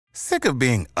Sick of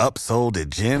being upsold at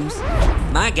gyms?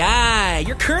 My guy,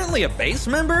 you're currently a base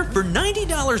member? For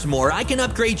 $90 more, I can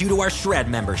upgrade you to our Shred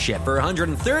membership. For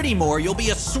 $130 more, you'll be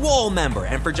a Swole member.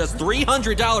 And for just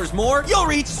 $300 more, you'll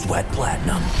reach Sweat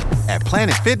Platinum. At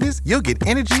Planet Fitness, you'll get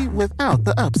energy without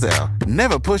the upsell.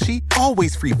 Never pushy,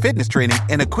 always free fitness training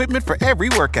and equipment for every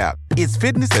workout. It's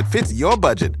fitness that fits your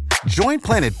budget. Join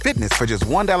Planet Fitness for just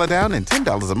 $1 down and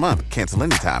 $10 a month. Cancel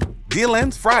anytime. Deal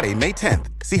ends Friday, May 10th.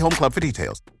 See Home Club for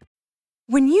details.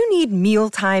 When you need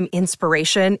mealtime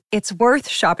inspiration, it's worth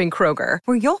shopping Kroger,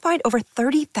 where you'll find over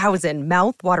 30,000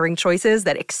 mouth-watering choices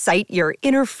that excite your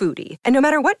inner foodie. And no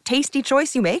matter what tasty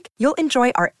choice you make, you'll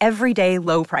enjoy our everyday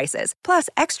low prices, plus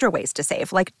extra ways to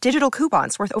save, like digital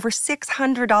coupons worth over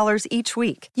 $600 each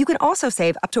week. You can also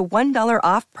save up to $1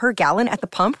 off per gallon at the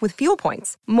pump with fuel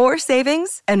points. More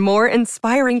savings and more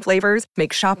inspiring flavors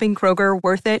make shopping Kroger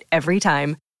worth it every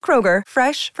time. Kroger,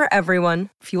 fresh for everyone.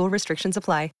 Fuel restrictions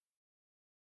apply.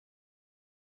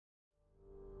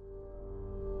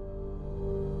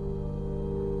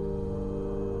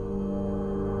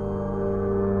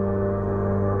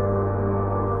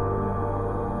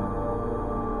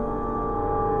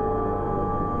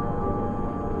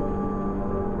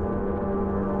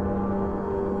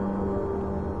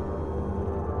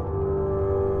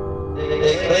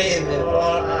 They claim that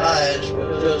our eyes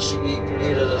will just be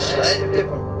created a slightly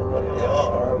different from what they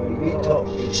are. We talk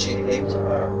these see things are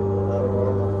not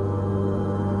normal.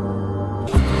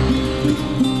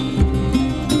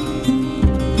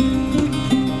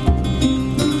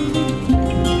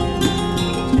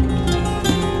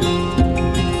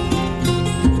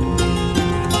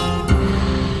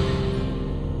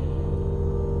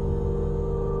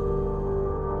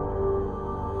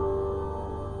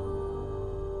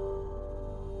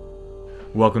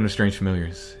 Welcome to Strange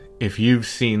Familiars. If you've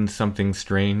seen something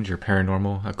strange or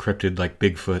paranormal, a cryptid like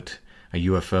Bigfoot, a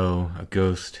UFO, a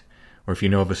ghost, or if you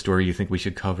know of a story you think we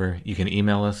should cover, you can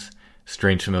email us,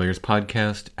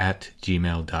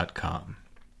 strangefamiliarspodcast@gmail.com.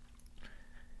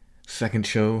 Second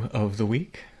show of the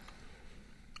week.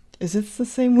 Is it the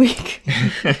same week?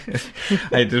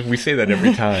 We say that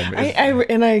every time.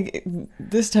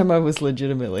 This time I was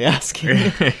legitimately asking.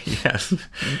 Yes.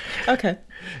 Okay.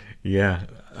 Yeah.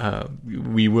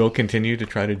 We will continue to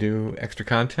try to do extra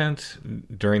content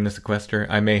during the sequester.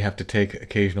 I may have to take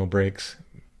occasional breaks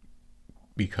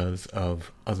because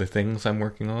of other things I'm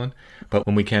working on, but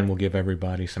when we can, we'll give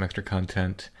everybody some extra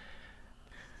content.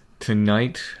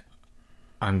 Tonight,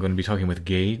 I'm going to be talking with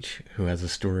Gage, who has a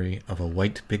story of a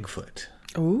white Bigfoot.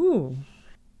 Ooh.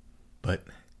 But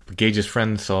Gage's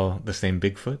friends saw the same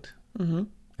Bigfoot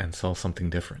and saw something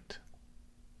different.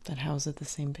 Then how is it the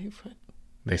same Bigfoot?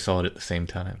 They saw it at the same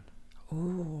time.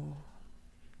 Ooh.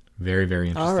 Very, very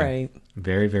interesting. All right.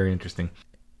 Very, very interesting.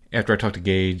 After I talk to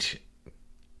Gage,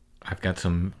 I've got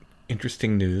some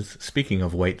interesting news, speaking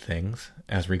of white things,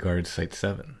 as regards Site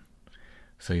 7.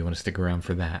 So you want to stick around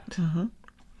for that. Mm-hmm.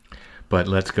 But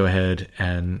let's go ahead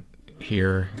and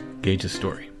hear Gage's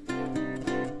story.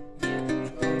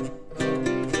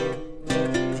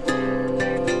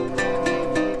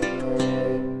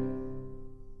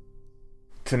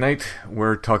 Tonight,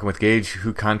 we're talking with Gage,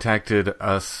 who contacted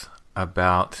us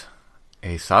about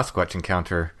a Sasquatch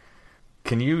encounter.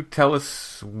 Can you tell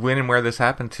us when and where this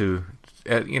happened to,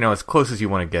 as close as you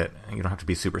want to get? You don't have to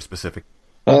be super specific.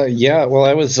 Yeah, well,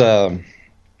 I was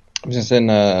just in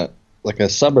a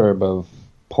suburb of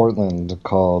Portland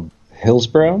called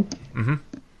Hillsborough,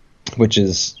 which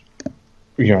is,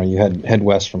 you head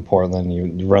west from Portland,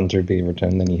 you run through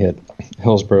Beaverton, then you hit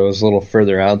Hillsborough. It's a little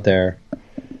further out there.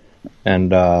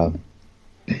 And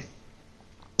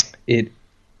it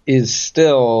is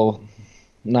still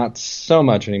not so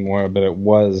much anymore, but it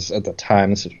was at the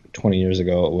time, this is 20 years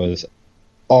ago, it was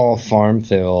all farm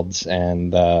fields.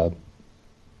 And,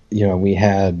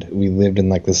 we lived in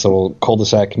like this little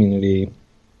cul-de-sac community.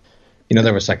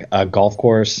 There was like a golf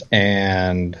course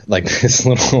and like this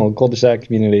little cul-de-sac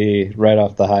community right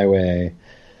off the highway.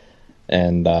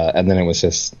 And then it was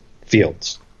just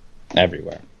fields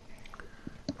everywhere.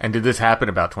 And did this happen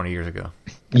about 20 years ago?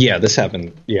 Yeah, this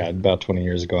happened. Yeah, about 20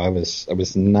 years ago. I was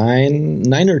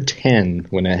 9 or 10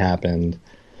 when it happened.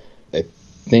 I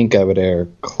think I would err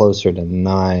closer to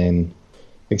 9.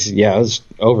 Yeah, it was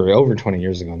over 20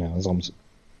 years ago now. It was almost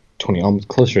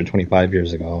closer to 25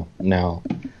 years ago now.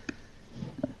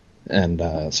 And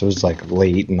so it was like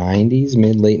late 90s,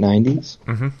 mid-late 90s.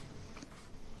 Mm-hmm.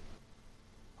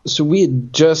 So we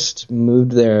had just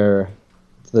moved there,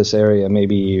 to this area,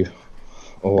 maybe...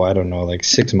 I don't know, like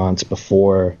 6 months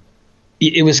before.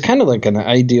 It was kind of like an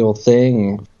ideal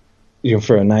thing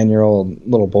for a 9-year-old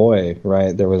little boy,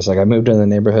 right? There was like, I moved into the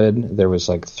neighborhood. There was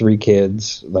like 3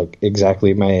 kids, like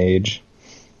exactly my age.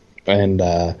 And,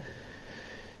 and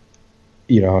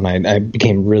I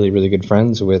became really, really good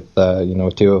friends with, 2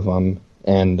 of them.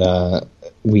 And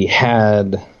we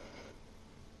had,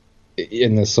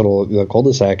 in this the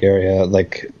cul-de-sac area,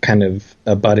 like kind of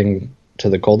abutting to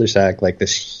the cul-de-sac, like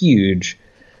this huge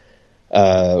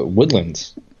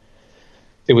woodlands.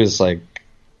 It was like,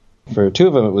 for 2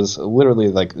 of them, it was literally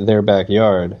like their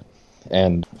backyard.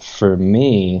 And for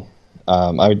me,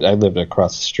 I lived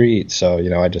across the street, so,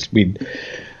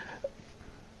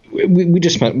 we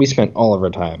spent all of our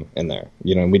time in there.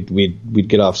 We'd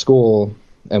get off school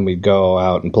and we'd go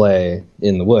out and play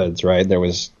in the woods, right? There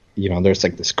was, there's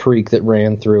like this creek that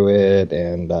ran through it,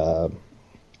 and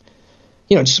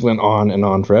it just went on and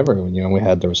on forever.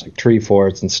 There was like tree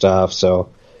forts and stuff. So,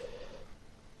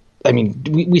 I mean,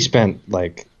 we spent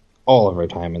like all of our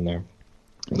time in there.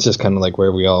 It's just kind of like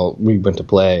where we went to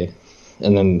play.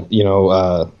 And then,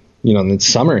 then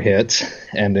summer hit,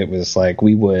 and it was like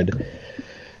we would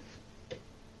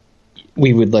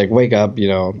like wake up,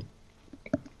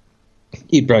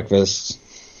 eat breakfast,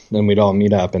 and we'd all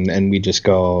meet up, and we'd just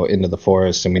go into the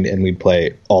forest, and we'd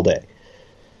play all day,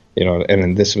 and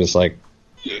then this was like,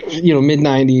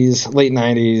 mid-90s, late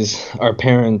 90s, our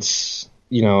parents,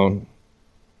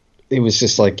 it was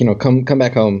just like, come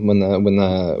back home when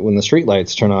the street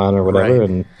lights turn on or whatever.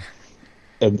 Right.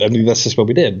 And I mean, that's just what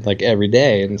we did, like, every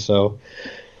day. And so,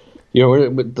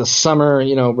 with the summer,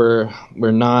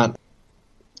 we're not,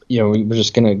 we're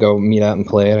just going to go meet out and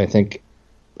play. And I think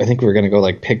we were going to go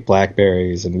like pick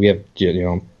blackberries, and we have,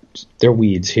 they're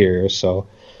weeds here. So,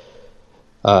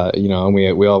 and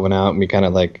we all went out, and we kind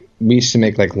of like, we used to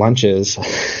make like lunches,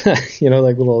 like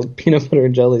little peanut butter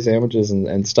and jelly sandwiches,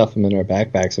 and stuff them in our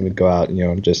backpacks, and we'd go out,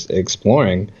 just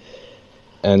exploring.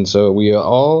 And so we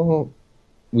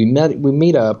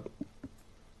meet up,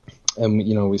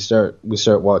 and we start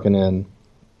walking in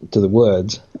to the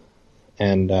woods,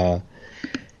 and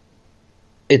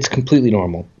it's completely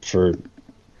normal for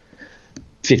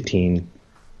 15,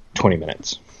 20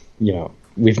 minutes.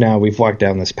 We've walked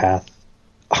down this path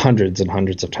hundreds and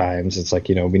hundreds of times. It's like,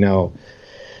 we know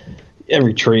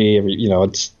every tree,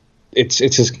 it's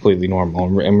just completely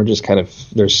normal. And we're just kind of,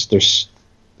 there's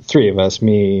 3 of us,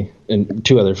 me and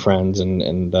 2 other friends,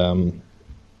 and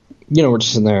we're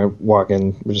just in there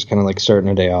walking. We're just kind of like starting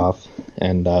our day off,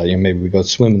 and maybe we go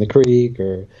swim in the creek,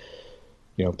 or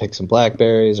pick some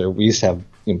blackberries, or we used to have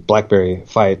blackberry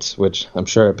fights, which I'm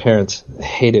sure our parents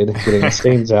hated, getting the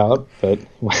stains out, but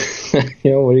what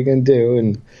are you gonna do?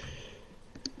 And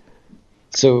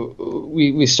so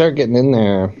we start getting in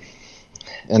there,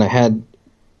 and I had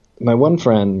my one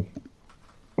friend,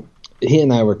 he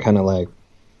and I were kind of like,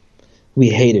 we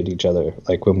hated each other,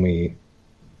 like when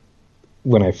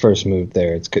I first moved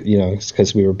there. It's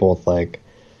because we were both like,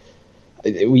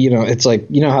 it's like,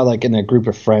 how like in a group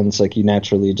of friends, like you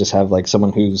naturally just have like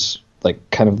someone who's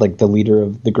like kind of like the leader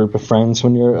of the group of friends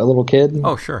when you're a little kid.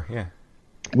 Oh, sure, yeah.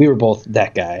 We were both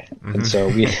that guy, and so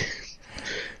we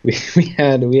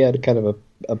had kind of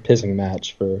a pissing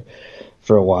match for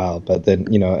a while, but then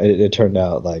it turned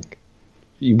out like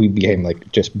we became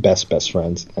like just best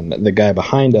friends. And the guy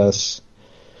behind us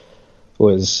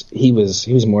was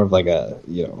more of like a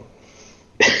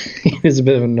he was a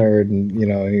bit of a nerd, and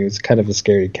he was kind of a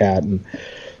scary cat, and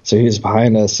so he was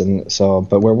behind us, and so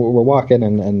but we're walking,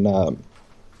 and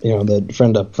the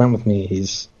friend up front with me,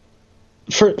 he's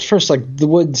first like the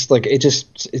woods, like it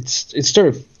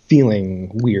started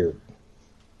feeling weird,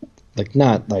 like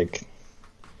not like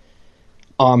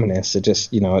ominous. It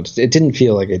just it didn't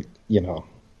feel like it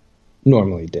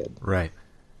normally did. Right.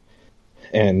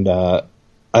 And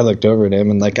I looked over at him,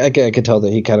 and like I could tell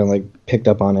that he kind of like picked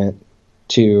up on it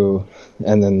too.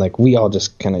 And then like we all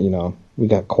just kind of we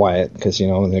got quiet, because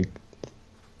like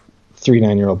 3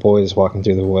 9-year-old boys walking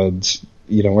through the woods,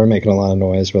 we're making a lot of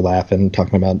noise, we're laughing,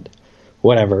 talking about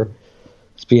whatever,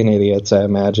 just being idiots, I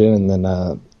imagine. And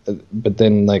then but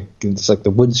then like it's like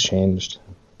the woods changed,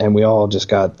 and we all just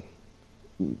got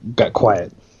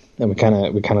quiet, and we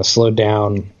kind of slowed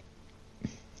down,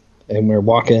 and we're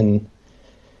walking,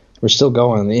 we're still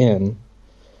going in,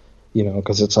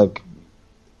 because it's like,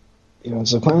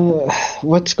 it's like,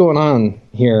 what's going on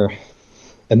here?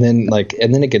 And then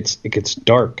it gets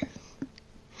dark,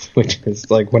 which is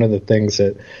like one of the things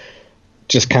that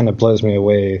just kind of blows me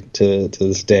away to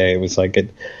this day. It was like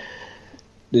it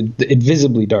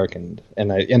visibly darkened,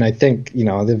 and I think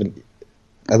I live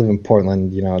in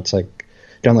Portland. It's like,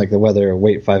 don't like the weather,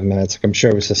 wait 5 minutes. Like, I'm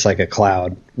sure it was just like a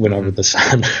cloud went over the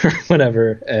sun or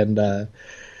whatever, and then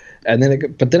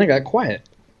it got quiet,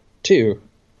 too.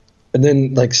 And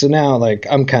then like, so now like,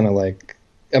 I'm kind of like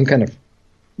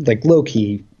low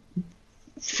key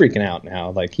freaking out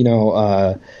now. Like, you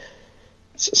know,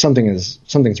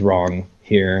 something's wrong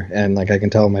here. And like, I can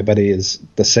tell my buddy is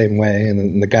the same way. And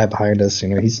then the guy behind us, you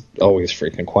know, he's always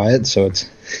freaking quiet. So it's,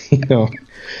 you know,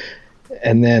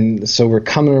 and then, so we're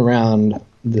coming around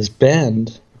this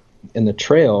bend in the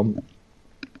trail,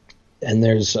 and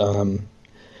there's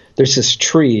this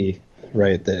tree,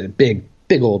 right? The big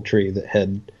old tree that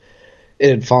had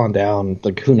fallen down,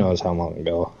 like who knows how long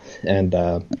ago. And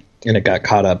it got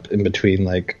caught up in between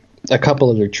like a couple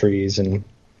other trees, and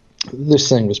this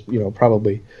thing was, you know,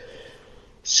 probably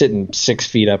sitting 6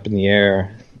 feet up in the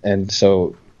air. And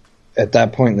so at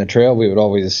that point in the trail, we would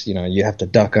always, you know, you have to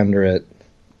duck under it,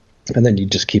 and then you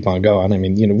just keep on going. I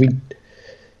mean, you know,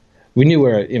 we knew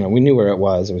where it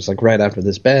was. It was like right after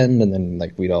this bend, and then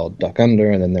like we'd all duck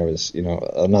under, and then there was, you know,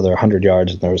 another 100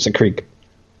 yards, and there was a creek.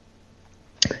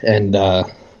 And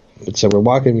but so we're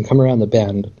walking, we come around the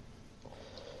bend,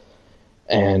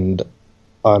 and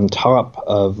on top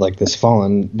of like this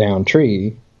fallen down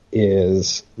tree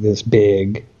is this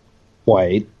big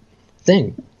white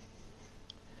thing.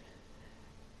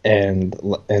 And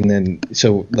then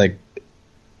so like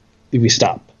we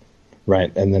stop,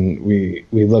 right? And then we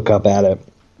look up at it,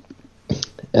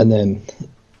 and then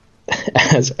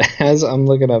as I'm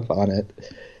looking up on it,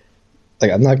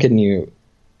 like I'm not kidding you,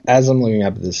 as I'm looking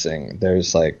up at this thing,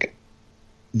 there's like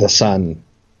the sun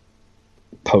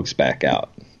pokes back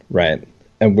out, right?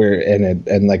 And we're in it,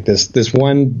 and like this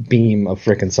one beam of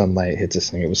freaking sunlight hits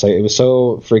this thing. It was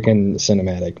so freaking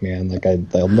cinematic, man. Like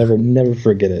I'll never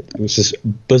forget it. It was just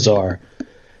bizarre.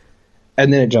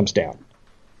 And then it jumps down,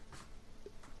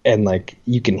 and like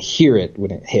you can hear it when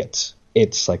it hits.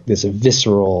 It's like this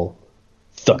visceral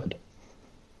thud.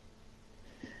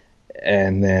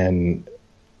 And then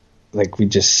like we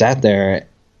just sat there,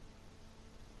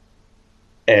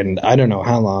 and I don't know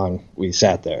how long we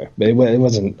sat there, but it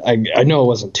wasn't, I know it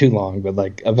wasn't too long, but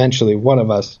like eventually one of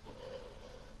us,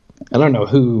 I don't know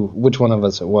which one of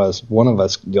us it was, one of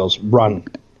us yells, "Run,"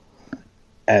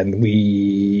 and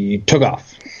we took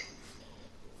off.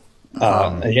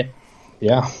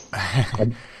 Yeah.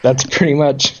 That's pretty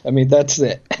much, I mean, that's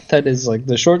it. That is like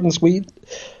the short and sweet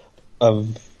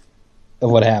of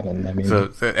what happened. I mean,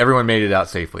 so everyone made it out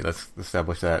safely. Let's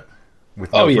establish that.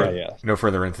 With no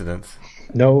further incidents.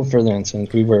 No further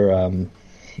incidents. We were,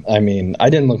 I mean, I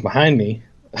didn't look behind me,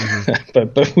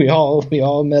 but we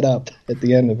all met up at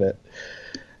the end of it,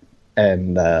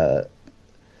 and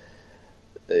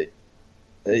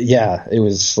yeah, it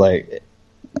was like,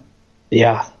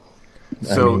 yeah.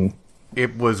 So I mean,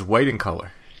 it was white in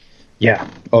color. Yeah.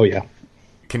 Oh yeah.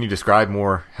 Can you describe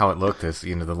more how it looked, as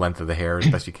you know, the length of the hair as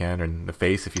best you can, and the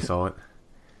face if you saw it?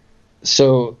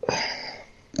 So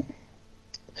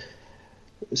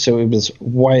it was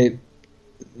white.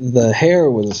 The hair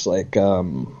was like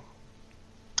to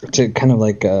kind of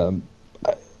like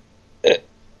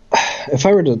if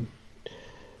I were to,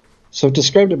 so I've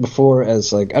described it before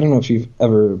as like, I don't know if you've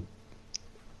ever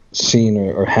seen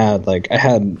or had, like, I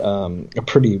had a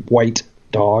pretty white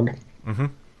dog. Mm-hmm.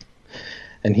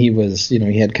 And he was, you know,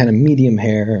 he had kind of medium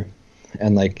hair,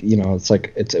 and like, you know, it's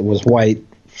like it was white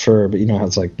fur, but you know how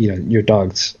it's like, you know, your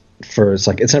dog's fur, it's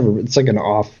like it's like an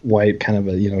off-white kind of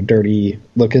a, you know, dirty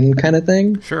looking kind of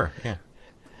thing. Sure, yeah.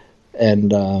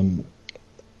 And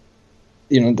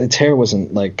you know, its hair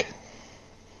wasn't like,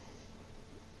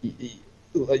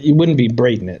 you wouldn't be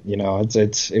braiding it, you know.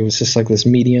 It was just like this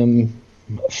medium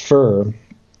fur.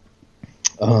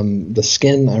 The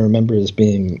skin I remember as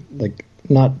being like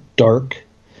not dark,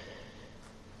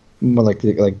 more like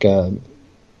just like a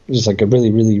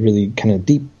really, really, really kind of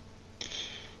deep,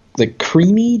 like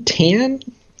creamy tan,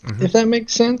 mm-hmm. if that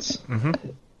makes sense. Mm-hmm.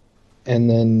 And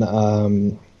then,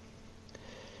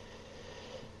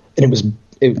 and it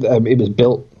was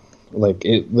built like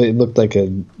it looked like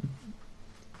it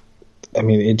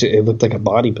looked like a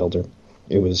bodybuilder.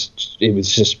 It was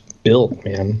just built,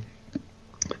 man.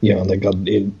 You know, like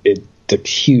the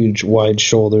huge wide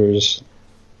shoulders.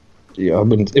 You know,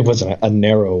 it wasn't a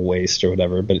narrow waist or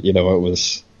whatever, but you know, it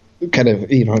was kind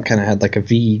of, you know, it kind of had like a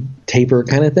V taper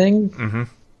kind of thing. Mm-hmm.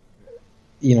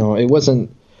 You know, it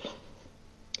wasn't,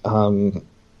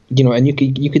 you know, and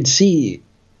you could see,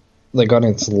 like, on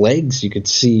its legs, you could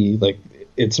see like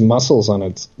its muscles on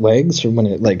its legs from when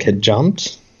it like had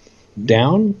jumped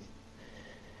down,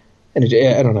 and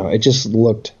I don't know, it just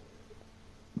looked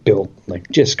built, like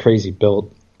just crazy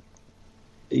built.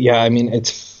 Yeah, I mean,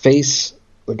 its face,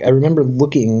 like I remember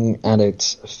looking at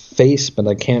its face, but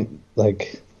I can't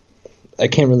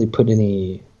really put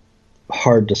any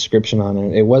hard description on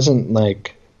it. It wasn't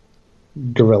like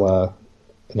gorilla,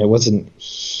 and it wasn't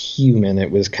human.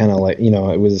 It was kind of like, you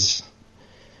know, it was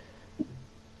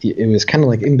kind of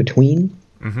like in between.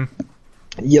 Mm-hmm.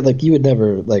 Yeah, like you would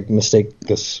never like mistake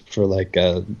this for like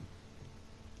a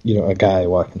guy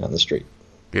walking down the street.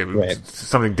 It was right.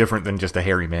 Something different than just a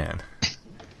hairy man.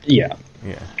 Yeah.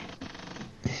 Yeah.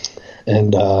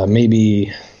 And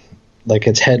maybe like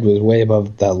its head was way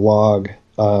above that log.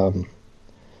 And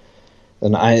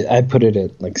I put it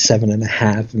at like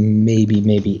 7.5,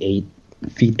 maybe 8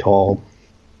 feet tall.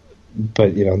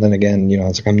 But, you know, then again, you know,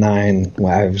 it's like I'm 9.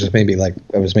 Well, I was maybe like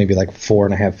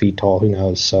 4.5 feet tall. Who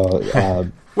knows? So,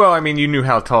 well, I mean, you knew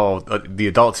how tall the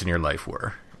adults in your life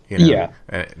were. You know? Yeah.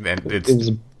 And it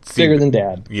was bigger than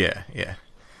Dad. Yeah, yeah.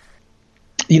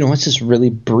 You know, it's just really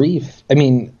brief. I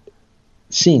mean,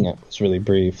 seeing it was really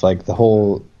brief. Like the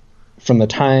whole, from the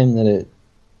time that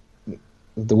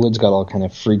the woods got all kind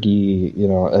of freaky, you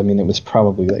know, I mean, it was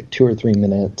probably like 2 or 3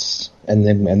 minutes, and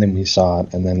then we saw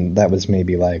it, and then that was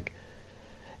maybe like,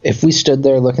 if we stood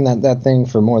there looking at that thing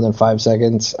for more than 5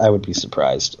 seconds, I would be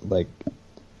surprised. Like,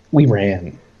 we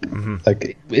ran. Mm-hmm.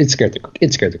 Like, it scared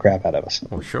the crap out of us.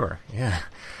 Oh, sure, yeah.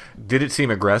 Did it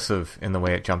seem aggressive in the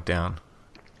way it jumped down?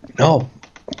 No,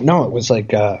 it was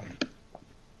like, so,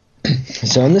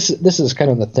 and this is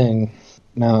kind of the thing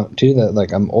now too, that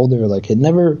like I'm older, like it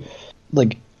never,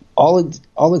 like all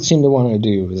it seemed to want to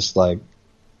do was like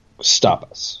stop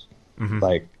us. Mm-hmm.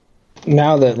 Like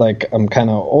now that like I'm kind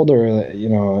of older, you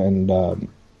know, and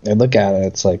I look at it,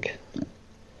 it's like,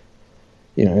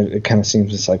 you know, it kind of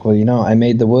seems it's like, well, you know, I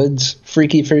made the woods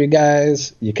freaky for you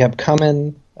guys. You kept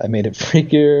coming. I made it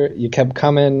freakier. You kept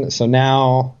coming. So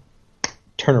now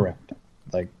turn around.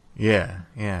 Like, yeah.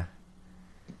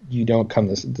 You don't come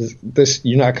this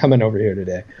you're not coming over here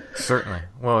today. Certainly.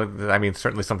 Well, I mean,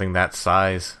 certainly something that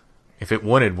size. If it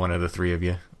wanted one of the three of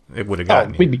you, it would have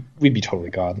gotten you. We'd be totally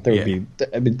gone. There would be.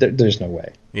 I mean, there's no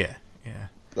way. Yeah.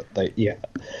 Like, yeah.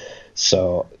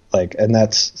 So like, and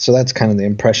that's kind of the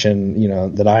impression, you know,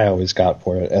 that I always got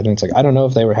for it. And it's like, I don't know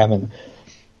if they were having,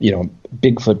 you know,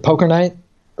 Bigfoot poker night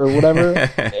or whatever,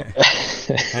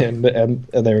 and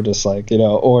they were just like, you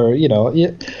know, or you know,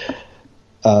 you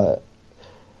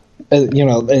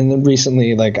know, and then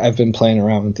recently, like I've been playing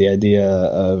around with the idea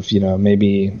of, you know,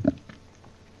 maybe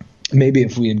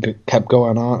if we had kept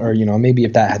going on, or you know, maybe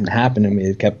if that hadn't happened and we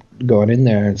had kept going in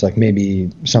there, it's like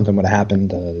maybe something would have happened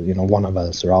to, you know, one of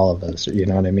us or all of us, you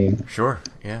know what I mean? Sure.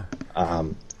 Yeah.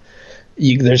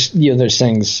 There's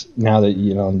things now that,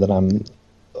 you know, that I'm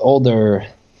older,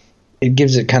 it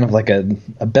gives it kind of like a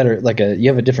better, like you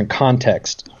have a different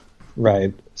context,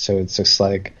 right? So it's just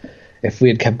like, if we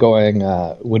had kept going,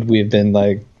 would we have been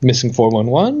like missing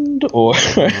 411 or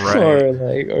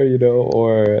right. or you know,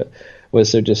 or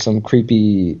was there just some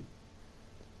creepy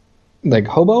like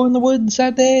hobo in the woods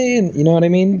that day? And you know what I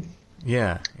mean?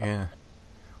 Yeah.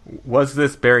 Was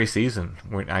this berry season?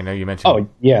 I know you mentioned. Oh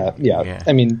yeah.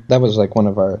 I mean, that was like one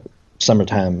of our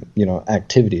summertime, you know,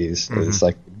 activities. Mm-hmm. Is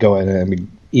like go in and we'd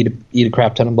eat a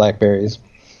crap ton of blackberries,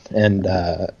 and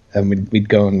we'd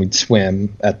go and we'd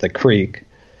swim at the creek.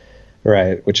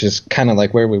 Right, which is kind of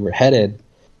like where we were headed,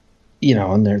 you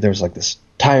know, and there was like this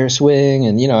tire swing,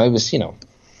 and, you know, it was, you know,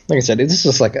 like I said, this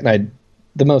is like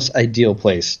the most ideal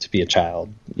place to be a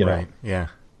child, you know. Right, yeah.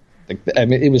 Like, I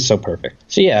mean, it was so perfect.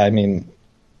 So, yeah, I mean,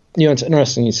 you know, it's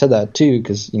interesting you said that, too,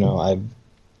 because, you know,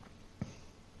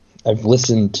 I've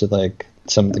listened to, like,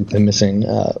 some of the missing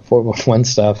 411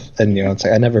 stuff, and, you know, it's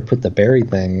like I never put the berry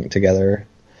thing together.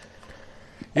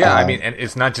 Yeah, I mean, and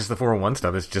it's not just the 401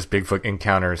 stuff. It's just Bigfoot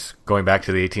encounters going back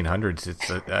to the 1800s. It's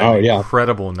an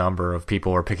incredible number of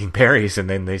people are picking berries, and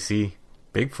then they see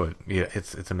Bigfoot. Yeah,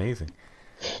 it's amazing.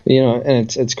 You know,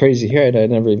 and it's crazy here. I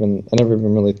never even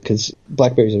really, because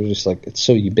blackberries are just like, it's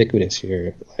so ubiquitous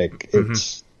here. Like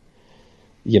it's,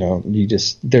 you know,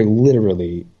 they're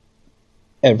literally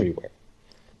everywhere.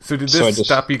 So did this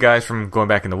stop you guys from going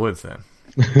back in the woods then?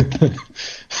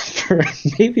 For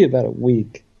maybe about a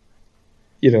week.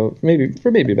 You know,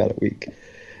 maybe about a week.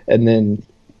 And then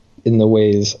in the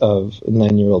ways of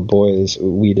 9-year-old boys,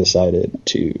 we decided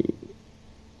to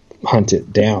hunt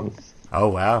it down. Oh,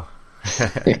 wow.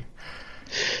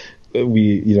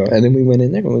 You know, and then we went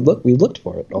in there and we looked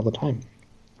for it all the time.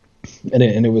 And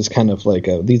it was kind of like,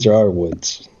 these are our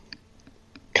woods.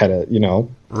 Kind of, you know.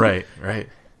 Right.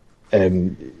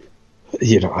 And,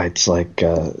 you know, it's like...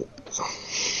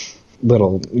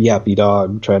 little yappy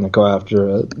dog trying to go after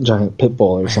a giant pit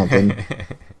bull or something.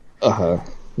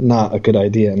 Not a good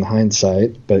idea in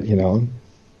hindsight, but you know,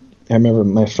 I remember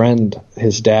my friend,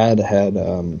 his dad had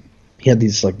he had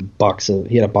a box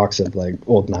of like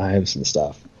old knives and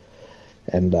stuff,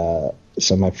 and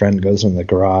so my friend goes in the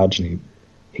garage and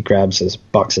he grabs this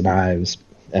box of knives,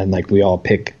 and like we all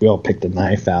pick the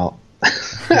knife out.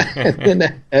 And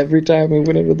then every time we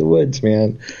went into the woods,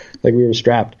 man, like we were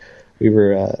strapped. We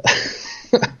were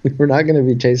we were not going to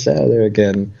be chased out of there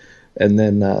again. And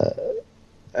then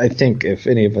I think if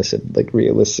any of us had like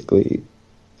realistically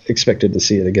expected to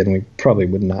see it again, we probably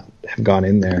would not have gone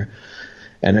in there.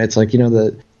 And it's like,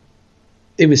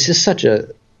 it was just such a,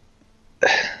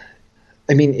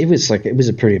 I mean, it was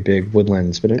a pretty big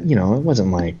woodlands, but it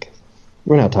wasn't like,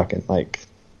 we're not talking like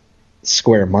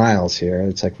square miles here.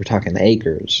 It's like we're talking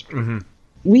acres. Mm-hmm.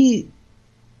 We,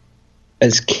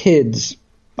 as kids,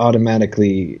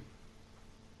 automatically,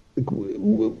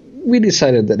 we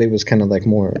decided that it was kind of like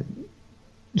more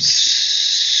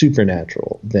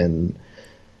supernatural than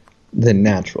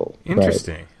natural.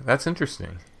 Interesting. Right? That's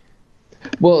interesting.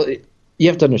 Well, you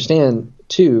have to understand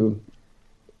too.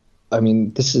 I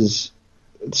mean, this is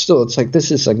like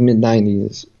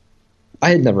mid-90s. I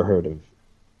had never heard of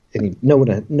any. No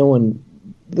one.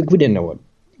 Like, we didn't know what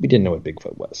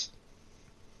Bigfoot was.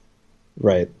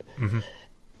 Right. Mm-hmm.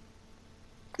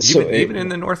 So even in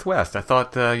the Northwest, I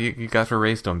thought you guys were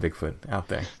raised on Bigfoot out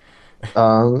there.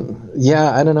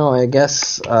 Yeah, I don't know. I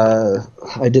guess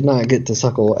I did not get to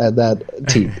suckle at that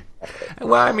teat.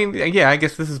 Well, I mean, yeah, I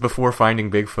guess this is before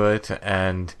Finding Bigfoot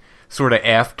and sort of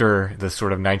after the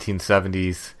sort of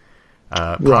 1970s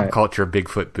pop culture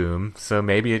Bigfoot boom. So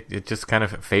maybe it just kind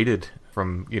of faded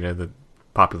from, the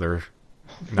popular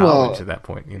knowledge at that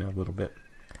point, a little bit.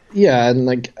 Yeah, and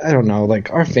like, I don't know,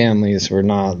 like our families were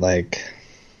not like,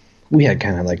 we had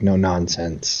kind of like no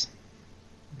nonsense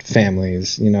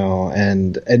families,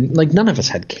 and like none of us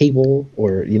had cable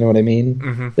or, you know what I mean?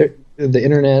 Mm-hmm. The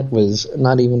internet was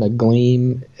not even a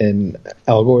gleam in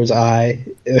Al Gore's eye.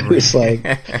 It was like,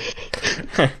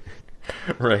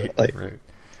 right.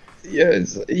 Yeah,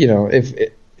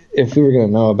 if we were going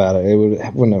to know about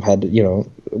it, wouldn't have had to,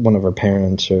 one of our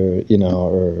parents or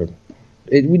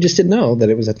we just didn't know that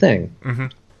it was a thing. Mm-hmm.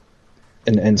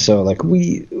 And so like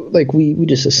we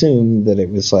just assumed that it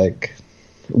was like,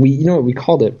 we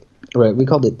called it, right? We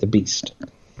called it the Beast.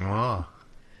 Oh.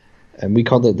 And we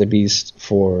called it the Beast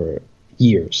for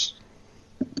years.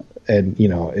 And,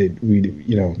 we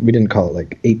didn't call it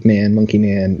like Ape Man, Monkey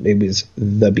Man. It was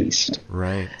the Beast.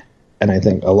 Right. And I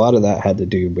think a lot of that had to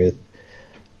do with,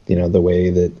 the way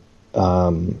that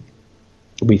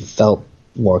we felt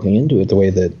walking into it, the way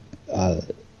that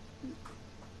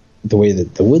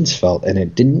the woods felt, and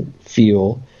it didn't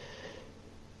feel,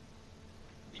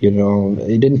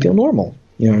 it didn't feel normal.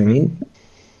 You know what I mean?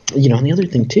 And the other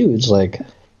thing too is like,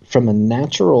 from a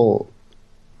natural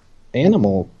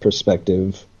animal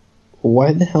perspective,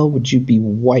 why the hell would you be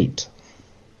white?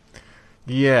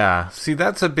 Yeah, see,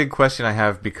 that's a big question I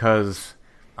have because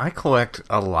I collect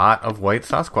a lot of white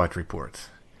Sasquatch reports.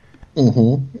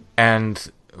 Mm-hmm.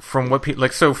 And from what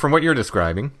from what you're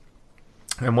describing,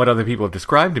 and what other people have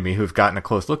described to me who've gotten a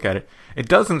close look at it, it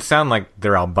doesn't sound like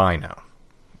they're albino.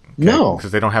 Okay? No.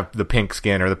 Because they don't have the pink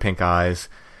skin or the pink eyes.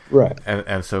 Right.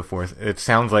 And so forth. It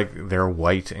sounds like they're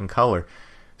white in color.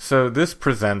 So this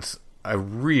presents a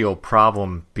real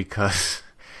problem because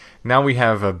now we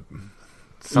have a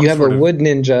wood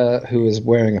ninja who is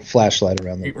wearing a flashlight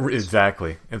around the woods.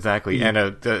 Exactly. Mm-hmm.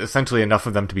 And essentially enough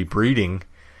of them to be breeding.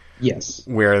 Yes.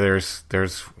 Where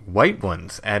there's white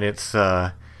ones, and it's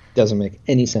doesn't make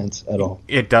any sense at all.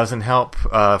 It doesn't help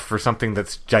for something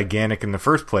that's gigantic in the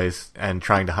first place and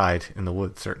trying to hide in the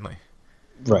woods, certainly.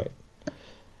 Right.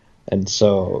 And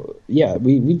so, yeah,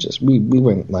 we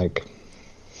went like,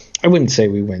 I wouldn't say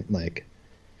we went like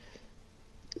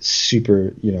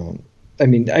super, I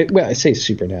mean, I say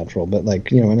supernatural, but like,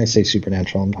 when I say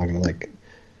supernatural, I'm talking like,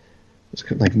 it's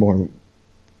like more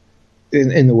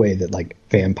in the way that like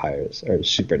vampires are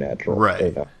supernatural.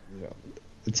 Right.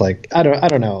 It's like, I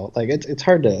don't know. Like it's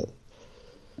hard to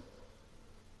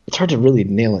really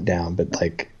nail it down, but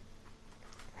like,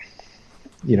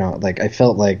 like I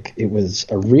felt like it was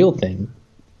a real thing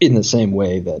in the same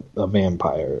way that a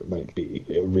vampire might be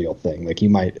a real thing. Like you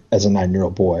might, as a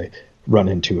 9-year-old boy, run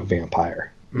into a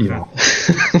vampire, Yeah.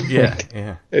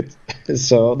 Yeah.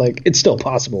 So like, it's still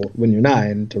possible when you're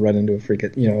 9 to run into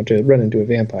to run into a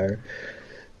vampire.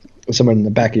 Somewhere in the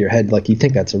back of your head, like you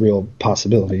think that's a real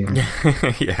possibility.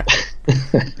 Yeah.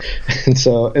 and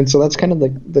so that's kind of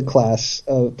the class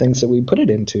of things that we put it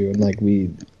into, and like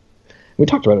we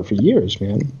talked about it for years,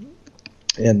 man.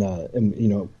 And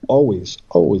always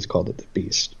called it the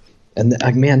Beast. And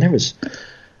man, there was,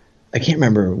 I can't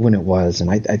remember when it was,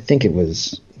 and I think it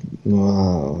was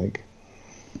like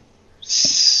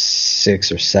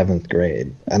 6th or 7th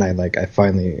grade, and I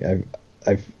finally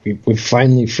we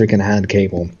finally freaking had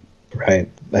cable, right?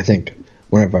 I think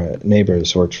one of our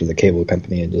neighbors worked for the cable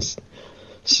company and just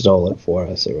stole it for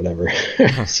us or whatever.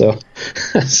 So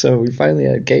we finally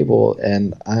had cable,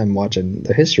 and I'm watching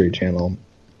the History Channel,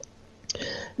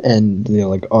 and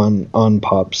like on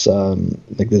pops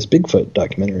like this Bigfoot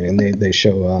documentary, and they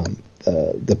show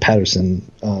the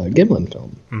Patterson Gimlin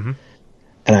film,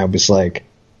 and I was like,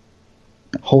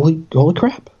 holy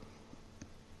crap!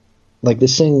 Like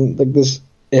this thing, like this,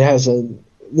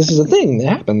 this is a thing that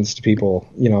happens to people,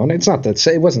 and it's not that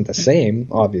it wasn't the same,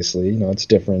 obviously, it's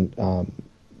different.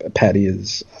 Patty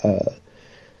is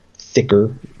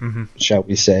thicker, shall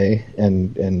we say,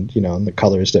 and and the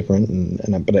color is different,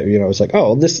 but I was like,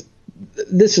 oh, this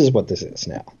is what this is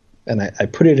now, and I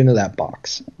put it into that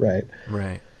box, right,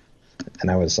 and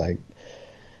I was like,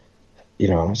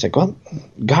 well,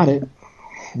 got it,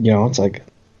 it's like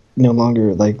no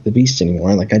longer like the beast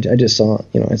anymore. Like I just saw,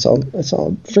 I saw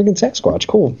freaking Sasquatch.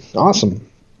 Cool, awesome,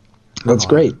 that's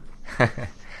great.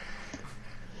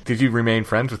 Did you remain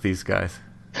friends with these guys?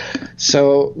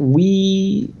 So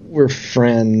we were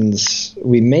friends.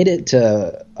 We made it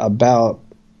to about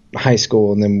high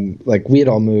school, and then like we had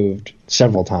all moved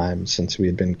several times since we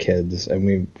had been kids,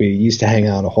 and we used to hang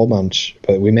out a whole bunch.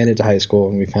 But we made it to high school,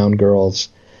 and we found girls,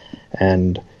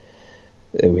 and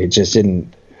we just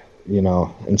didn't,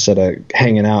 instead of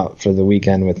hanging out for the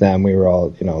weekend with them, we were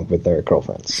all, with their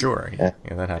girlfriends. Sure, yeah,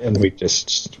 that happens. And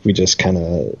we just kind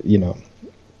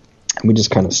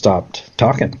of stopped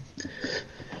talking.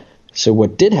 So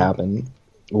what did happen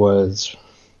was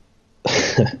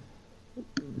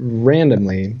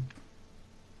randomly,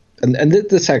 and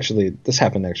this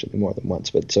happened actually more than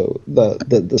once, but so the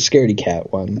scaredy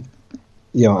cat one,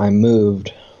 I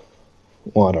moved,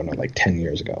 well, I don't know, like 10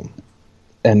 years ago.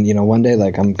 And, one day,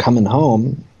 like I'm driving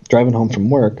home from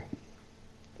work,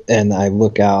 and I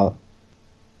look out,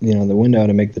 the window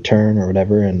to make the turn or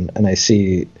whatever, and I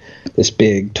see this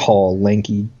big, tall,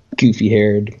 lanky,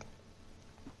 goofy-haired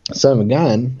son of a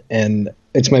gun, and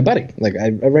it's my buddy. Like I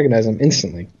recognize him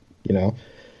instantly,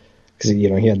 because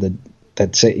he had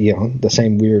the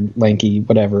same weird lanky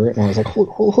whatever, and I was like,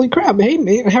 holy crap, hey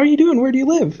man, how are you doing? Where do you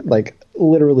live? Like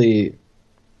literally,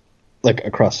 like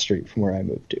across the street from where I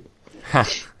moved to,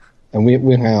 and we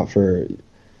hung out for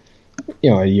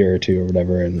a year or two or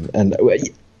whatever, and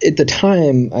at the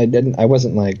time I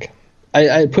wasn't like I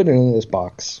had put it in this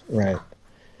box, right,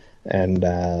 and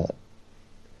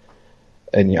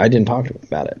I didn't talk to him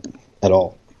about it at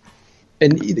all.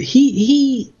 And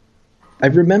I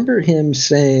remember him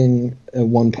saying at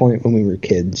one point when we were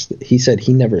kids, that he said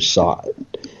he never saw it.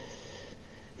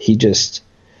 He just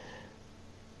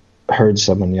heard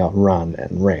someone yell, "Run,"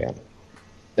 and ran.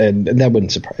 And that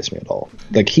wouldn't surprise me at all.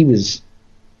 Like he was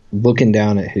looking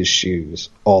down at his shoes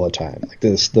all the time. Like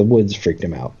the woods freaked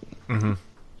him out. Mm-hmm.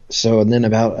 So, and then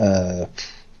about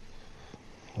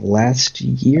last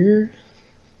year,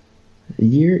 I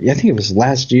think it was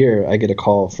last year, I get a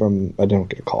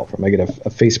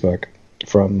Facebook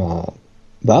from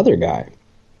the other guy.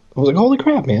 I was like, holy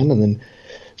crap, man. And then,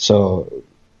 so,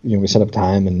 we set up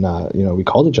time, and, we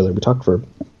called each other. We talked for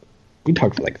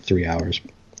like 3 hours,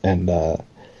 and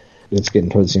it's getting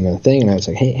towards the end of the thing, and I was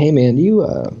like, hey man, you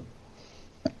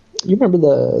remember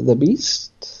the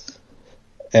Beast?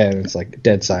 And it's like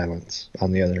dead silence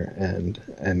on the other end,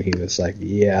 and he was like,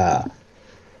 yeah,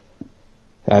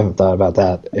 I haven't thought about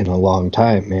that in a long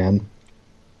time, man.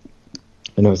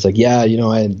 And I was like, yeah,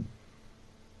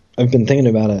 I've been thinking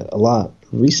about it a lot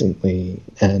recently,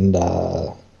 and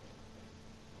I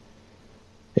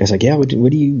was like, yeah, what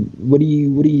do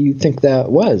you think that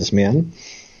was, man?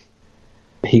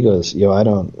 He goes, I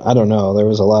don't know. There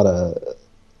was a lot of,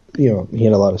 he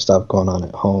had a lot of stuff going on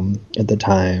at home at the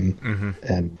time, mm-hmm.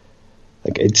 and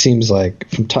like it seems like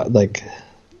like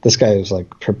this guy was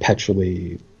like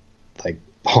perpetually like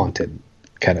haunted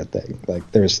kind of thing.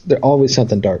 Like there's always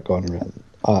something dark going around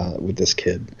with this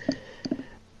kid.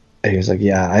 And he was like,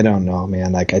 yeah, I don't know,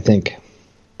 man. Like I think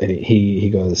he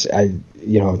goes, I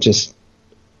just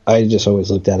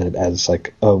always looked at it as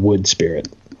like a wood spirit.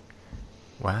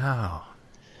 Wow.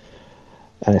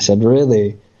 And I said,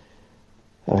 really?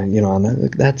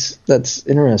 And that's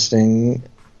interesting.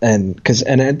 And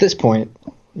at this point,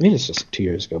 I mean, it's just 2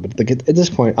 years ago, but like at this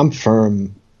point, I'm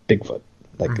firm Bigfoot.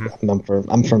 Like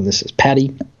mm-hmm. I'm firm. This is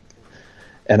Patty,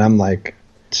 and I'm like,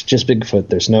 it's just Bigfoot.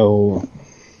 There's no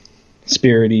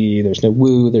spirity. There's no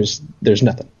woo. There's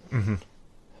nothing. Mm-hmm.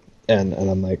 And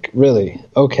I'm like, really?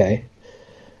 Okay.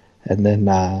 And then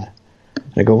I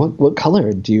go, what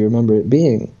color do you remember it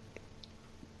being?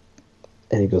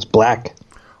 And he goes, black,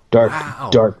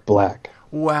 dark black.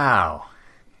 Wow.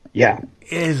 Yeah.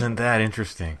 Isn't that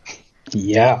interesting?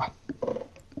 Yeah.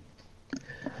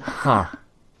 Huh.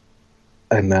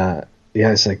 And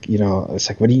it's like, it's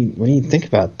like, what do you think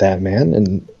about that, man?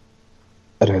 And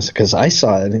I was, because I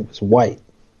saw it and it was white.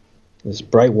 It was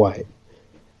bright white.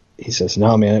 He says,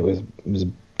 no, man, it was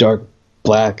dark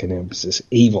black and it was just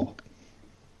evil.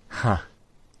 Huh.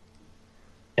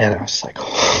 And I was like,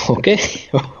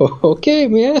 okay,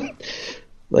 man.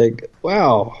 Like,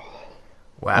 wow.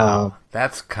 Wow.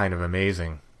 That's kind of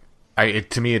amazing.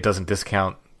 To me, it doesn't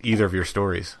discount either of your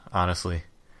stories, honestly.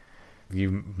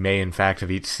 You may, in fact,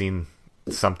 have each seen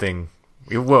something.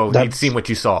 Well, you'd seen what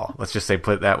you saw. Let's just say,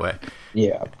 put it that way.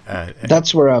 Yeah.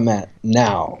 That's where I'm at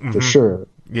now, for sure.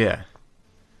 Yeah.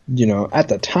 At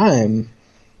the time,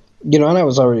 and I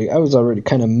was already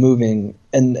kind of moving,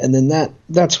 and then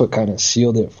that's what kind of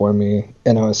sealed it for me.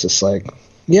 And I was just like,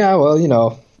 yeah,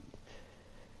 well,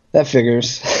 that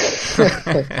figures.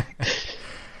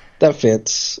 That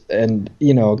fits. And,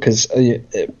 because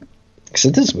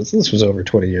this was over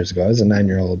 20 years ago. I was a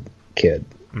 9-year-old kid.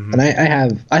 Mm-hmm. And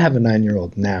I have a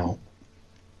 9-year-old now.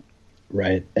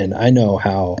 Right. And I know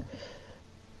how,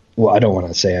 well, I don't want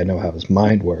to say I know how his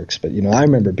mind works, but, I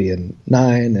remember being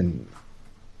 9, and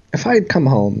if I had come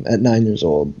home at 9 years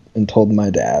old and told my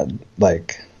dad,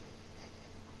 like,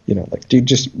 dude,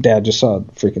 Dad just saw a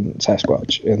freaking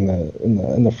Sasquatch in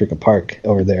the freaking park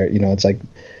over there. It's like,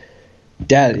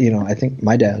 Dad, I think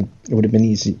my dad, it would have been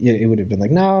easy. It would have been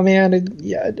like, no, man,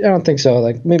 I don't think so.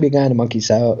 Like, maybe a guy in a monkey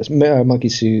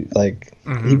suit, like, he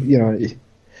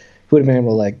would have been able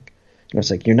to, like,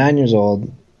 it's like, you're 9 years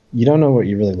old, you don't know what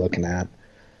you're really looking at.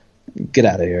 Get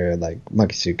out of here, like,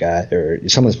 monkey suit guy, or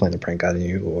someone's playing a prank on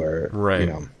you, or right.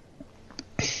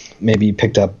 Maybe you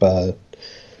picked up a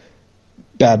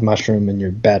bad mushroom in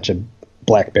your batch of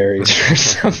blackberries or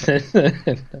something.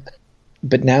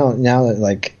 But now that,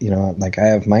 like, like, I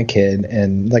have my kid,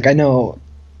 and, like, I know,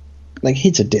 like,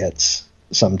 he's a ditz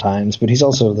sometimes, but he's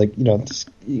also, like,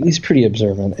 he's pretty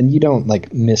observant, and you don't,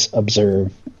 like,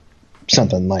 misobserve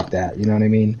something like that. You know what I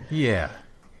mean? Yeah.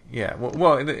 Yeah.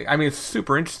 Well, I mean, it's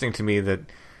super interesting to me that,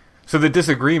 so the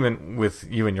disagreement with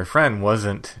you and your friend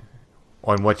wasn't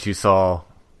on what you saw,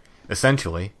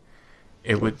 essentially.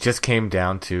 It just came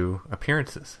down to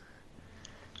appearances.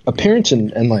 Appearance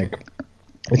and like,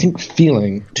 I think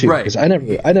feeling too, right? Because I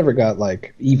never got,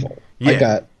 like, evil. Yeah. I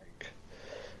got,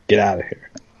 get out of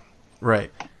here.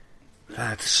 Right.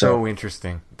 That's so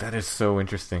interesting. That is so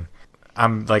interesting.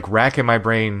 I'm, like, racking my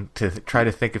brain to try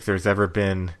to think if there's ever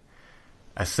been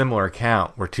a similar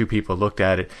account where two people looked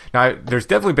at it. Now, there's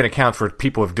definitely been accounts where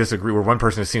people have disagreed, where one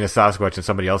person has seen a Sasquatch and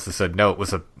somebody else has said, no, it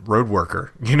was a road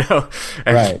worker, And,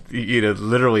 right.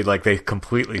 Literally, like, they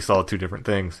completely saw two different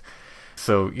things.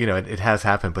 So, it has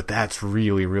happened, but that's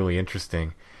really, really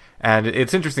interesting. And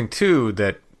it's interesting, too,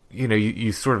 that,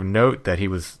 you sort of note that he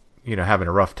was, having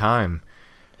a rough time.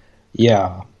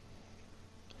 Yeah.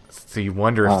 So you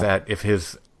wonder if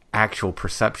his actual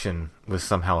perception was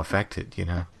somehow affected,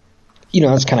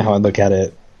 That's kind of how I look at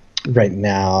it right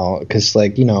now, because,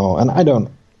 like, and I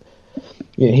don't,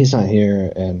 he's not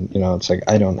here, and, it's like,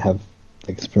 I don't have,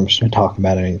 like, this permission to talk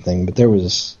about anything, but he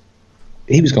was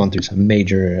going through some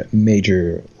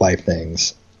major life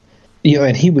things,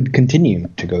 and he would continue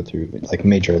to go through, like,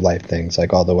 major life things,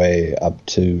 like, all the way up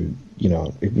to,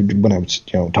 when I was,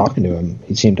 talking to him,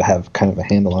 he seemed to have kind of a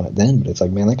handle on it then, but it's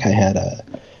like, man, that guy had a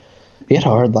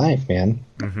hard life, man.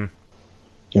 Mm-hmm.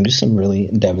 Just some really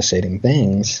devastating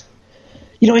things,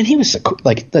 and he was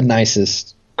like the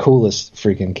nicest, coolest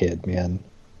freaking kid, man.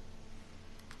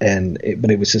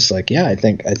 But it was just like, yeah, I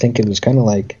think it was kind of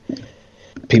like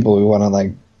people who want to,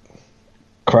 like,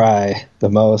 cry the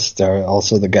most are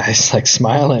also the guys, like,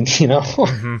 smiling,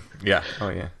 Mm-hmm. Yeah. Oh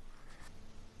yeah.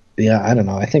 Yeah, I don't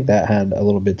know. I think that had a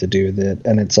little bit to do with it,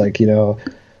 and it's like, and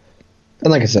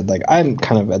like I said, like, I'm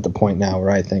kind of at the point now where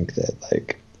I think that,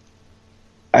 like,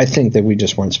 we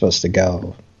just weren't supposed to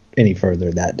go any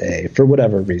further that day for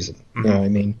whatever reason. Mm-hmm. You know what I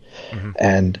mean? Mm-hmm.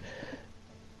 And,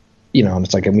 and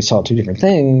it's like, and we saw two different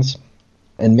things,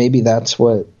 and maybe that's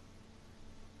what,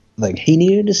 like, he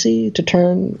needed to see to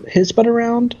turn his butt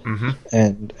around. Mm-hmm.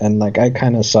 And like, I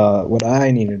kind of saw what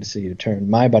I needed to see to turn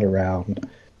my butt around,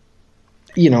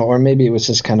 or maybe it was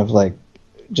just kind of like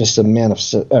just a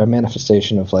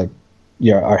manifestation of, like,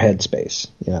 our headspace,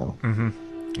 Mm-hmm.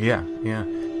 Yeah. Yeah.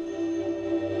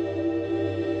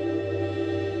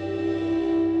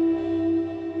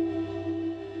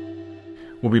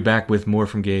 We'll be back with more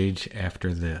from Gage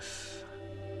after this.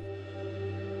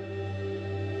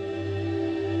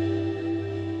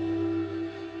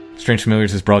 Strange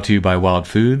Familiars is brought to you by Wild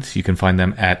Foods. You can find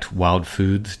them at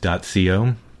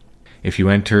wildfoods.co. If you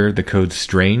enter the code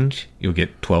STRANGE, you'll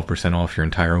get 12% off your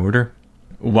entire order.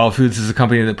 Wild Foods is a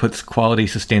company that puts quality,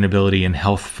 sustainability, and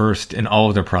health first in all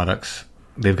of their products.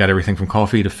 They've got everything from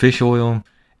coffee to fish oil.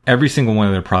 Every single one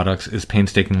of their products is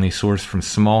painstakingly sourced from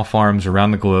small farms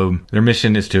around the globe. Their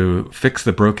mission is to fix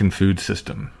the broken food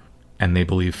system, and they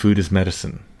believe food is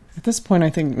medicine. At this point, I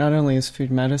think not only is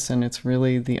food medicine, it's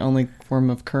really the only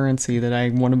form of currency that I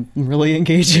want to really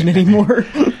engage in anymore.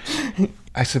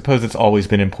 I suppose it's always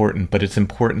been important, but its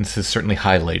importance is certainly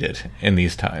highlighted in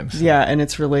these times. Yeah, and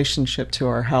its relationship to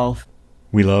our health.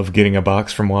 We love getting a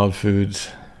box from Wild Foods.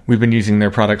 We've been using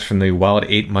their products from the Wild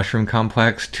 8 Mushroom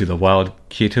Complex to the Wild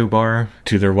Keto Bar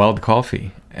to their Wild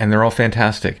Coffee, and they're all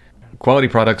fantastic. Quality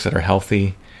products that are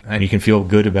healthy, and you can feel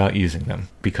good about using them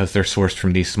because they're sourced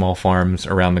from these small farms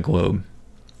around the globe.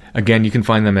 Again, you can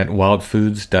find them at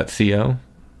wildfoods.co.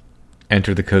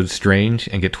 Enter the code STRANGE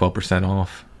and get 12%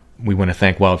 off. We want to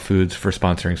thank Wild Foods for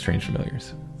sponsoring Strange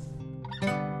Familiars.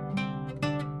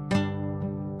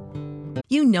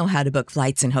 You know how to book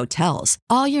flights and hotels.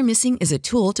 All you're missing is a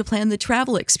tool to plan the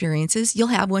travel experiences you'll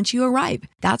have once you arrive.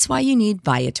 That's why you need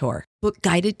Viator. Book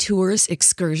guided tours,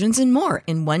 excursions, and more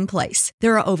in one place.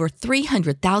 There are over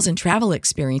 300,000 travel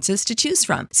experiences to choose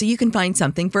from, so you can find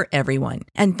something for everyone.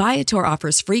 And Viator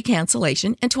offers free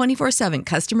cancellation and 24/7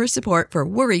 customer support for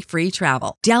worry-free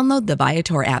travel. Download the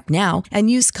Viator app now and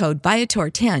use code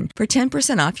Viator10 for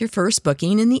 10% off your first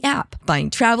booking in the app.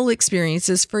 Find travel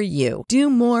experiences for you. Do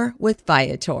more with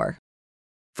Viator.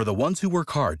 For the ones who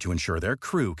work hard to ensure their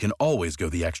crew can always go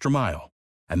the extra mile,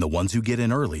 and the ones who get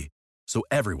in early so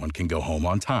everyone can go home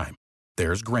on time,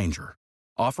 there's Grainger,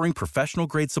 offering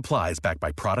professional-grade supplies backed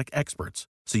by product experts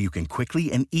so you can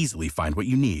quickly and easily find what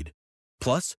you need.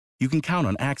 Plus, you can count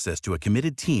on access to a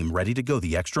committed team ready to go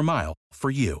the extra mile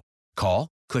for you. Call,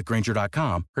 click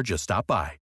Grainger.com, or just stop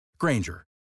by. Grainger,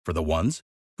 for the ones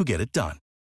who get it done.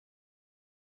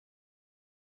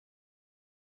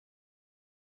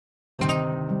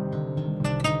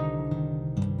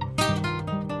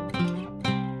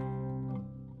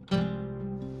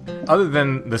 Other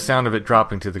than the sound of it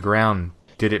dropping to the ground,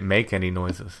 did it make any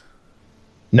noises?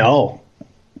 No.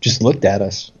 Just looked at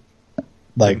us.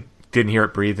 Like, didn't hear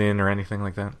it breathe in or anything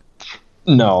like that?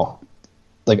 No.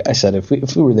 Like I said, if we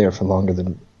were there for longer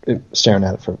than staring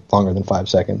at it for longer than 5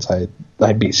 seconds,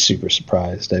 I'd be super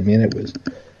surprised. I mean, it was,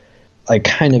 I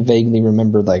kind of vaguely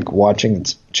remember like watching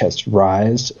its chest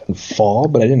rise and fall,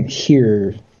 but I didn't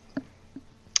hear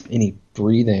any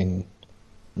breathing.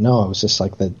 No, it was just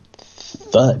like the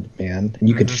thud, man. And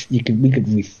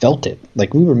we felt it.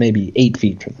 Like we were maybe 8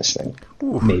 feet from this thing.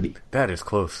 Ooh, maybe. That is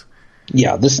close.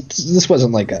 Yeah, this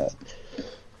wasn't like a,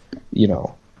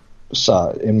 saw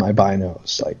it in my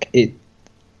binos.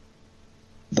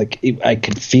 I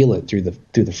could feel it through the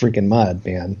freaking mud,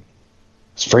 man.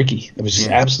 It's freaky. It was just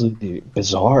absolutely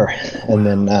bizarre. And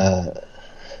then, and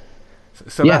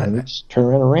we just turned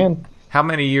around and ran. How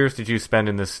many years did you spend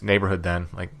in this neighborhood then?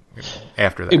 Like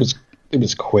after that? It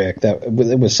was quick.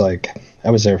 It was like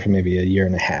I was there for maybe a year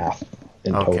and a half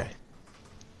in total.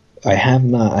 I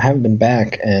haven't been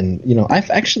back, and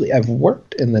I've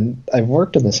worked in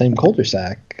the same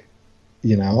cul-de-sac,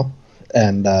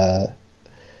 and that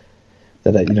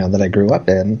I grew up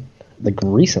in, like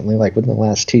recently, like within the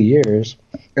last 2 years,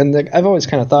 and I've always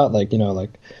kind of thought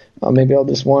oh, maybe I'll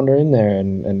just wander in there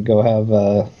and go have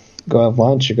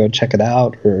lunch or go check it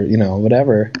out or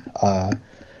whatever.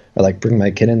 Or like bring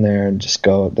my kid in there and just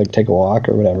go like take a walk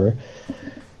or whatever.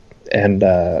 And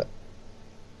I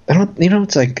don't,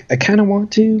 it's like I kind of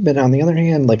want to, but on the other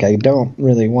hand, like I don't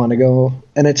really want to go.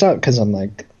 And it's not because I'm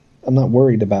not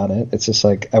worried about it. It's just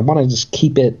like I want to just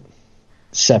keep it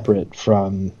separate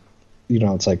from,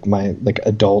 it's like my like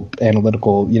adult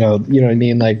analytical, you know what I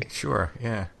mean? Like sure,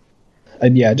 yeah.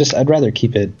 I'd rather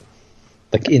keep it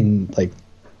like in like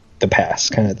the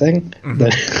past kind of thing. Mm-hmm.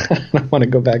 I don't want to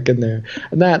go back in there,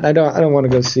 and that I don't want to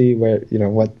go see where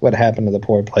what happened to the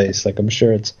poor place. Like I'm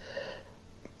sure it's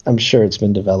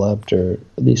been developed or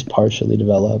at least partially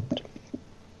developed,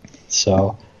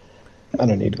 so I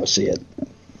don't need to go see it.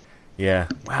 Yeah,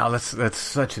 wow, that's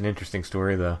such an interesting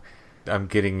story though. I'm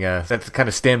getting that's kind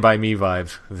of Stand By Me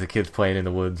vibes with the kids playing in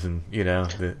the woods, and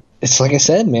it's like I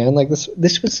said, man, like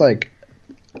this was like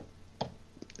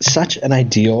such an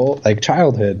ideal like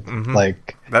childhood. Mm-hmm.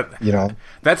 Like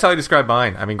that's how I describe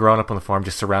mine. I mean, growing up on the farm,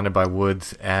 just surrounded by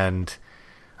woods, and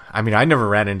I mean, I never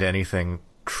ran into anything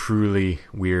truly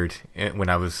weird when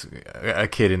I was a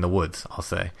kid in the woods. I'll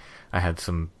say I had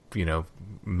some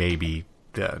maybe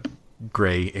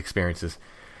gray experiences,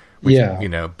 which,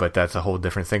 but that's a whole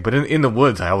different thing. But in the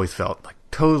woods, I always felt like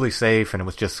totally safe, and it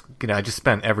was just, I just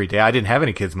spent every day. I didn't have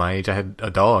any kids my age. I had a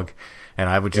dog, and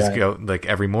I would just go, like,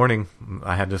 every morning.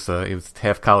 I had this, it was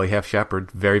half collie, half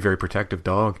shepherd, very, very protective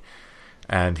dog,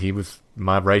 and he was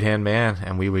my right-hand man,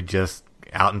 and we would just,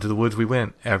 out into the woods we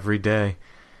went every day.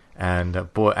 And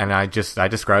I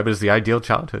describe it as the ideal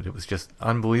childhood. It was just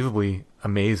unbelievably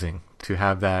amazing to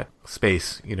have that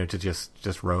space, to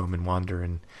just roam and wander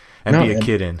and be a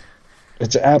kid in.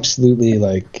 It's absolutely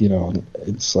like,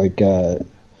 it's like,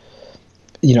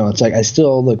 it's like I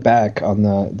still look back on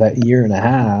that year and a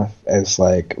half as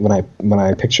like when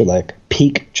I picture like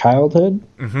peak childhood,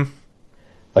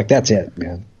 like that's it,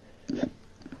 man.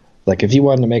 Like if you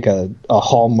wanted to make a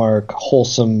Hallmark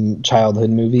wholesome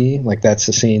childhood movie, like that's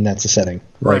the scene, that's the setting.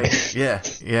 Right. Like, yeah.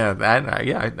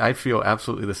 I feel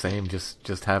absolutely the same.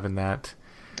 Just having that,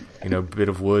 bit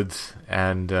of woods,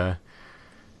 and I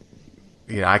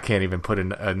can't even put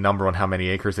a number on how many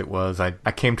acres it was. I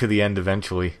came to the end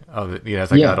eventually of it,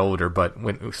 as I got older. But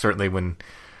when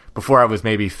before I was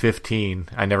maybe 15,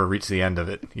 I never reached the end of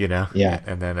it. Yeah.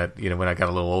 And then when I got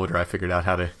a little older, I figured out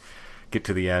how to get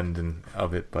to the end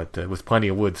of it. But it was plenty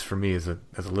of woods for me as a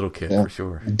little kid, for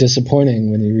sure.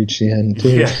 Disappointing when you reach the end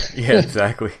too. Yeah,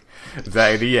 exactly.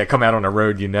 Yeah, come out on a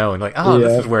road, and like,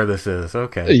 this is where this is.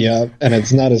 Okay. Yeah, and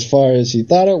it's not as far as you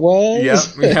thought it was.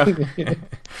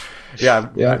 Yeah.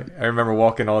 Yeah. I remember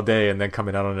walking all day and then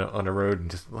coming out on a road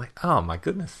and just like, oh my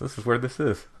goodness, this is where this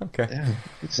is. Okay. Yeah,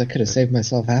 because I could have saved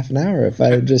myself half an hour if I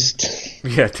had just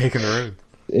taken the road.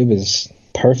 It was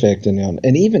perfect, and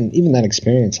and even that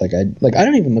experience, I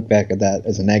don't even look back at that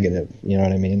as a negative. You know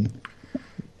what I mean?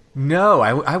 No,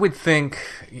 I would think,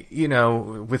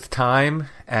 with time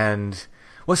and,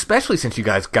 well, especially since you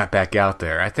guys got back out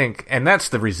there, I think, and that's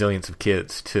the resilience of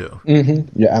kids too.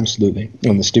 Mm-hmm. Yeah, absolutely,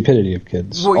 and the stupidity of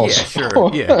kids. Well, also. Yeah,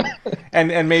 sure, yeah,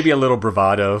 and maybe a little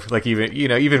bravado, like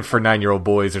even for 9-year-old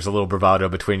boys, there's a little bravado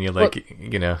between you, like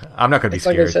I'm not going to be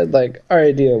scared. Like I said, like our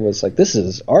idea was like, this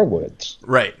is our woods,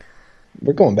 right?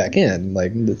 We're going back in.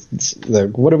 Like,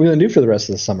 what are we going to do for the rest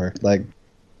of the summer? Like,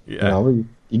 you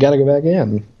got to go back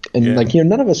in. And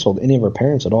none of us told any of our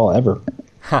parents at all ever.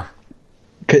 Huh.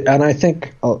 And I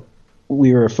think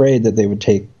we were afraid that they would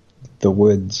take the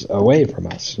woods away from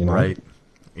us. Right.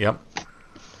 Yep.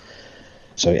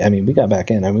 So we got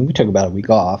back in. We took about a week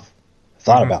off,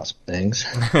 thought about some things,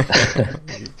 and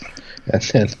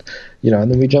then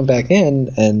and then we jumped back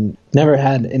in and never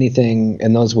had anything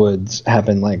in those woods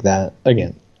happen like that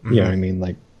again. You know what I mean?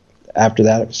 Like after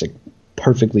that, it was like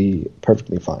perfectly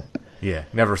fine. Yeah,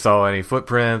 never saw any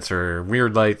footprints or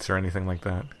weird lights or anything like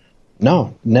that.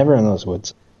 No, never in those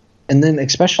woods. And then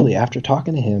especially after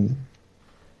talking to him,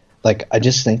 like I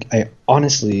just think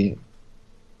honestly,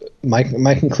 my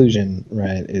conclusion,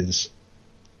 right, is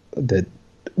that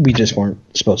we just weren't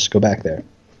supposed to go back there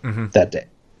that day.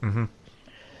 Mm-hmm.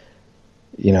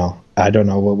 I don't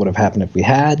know what would have happened if we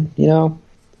had,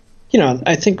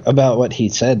 I think about what he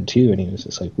said too, and he was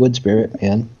just like, wood spirit,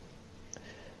 man.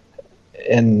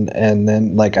 And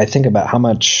then like I think about how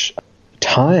much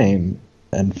time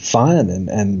and fun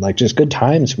and like just good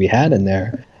times we had in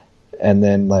there, and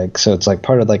then like so it's like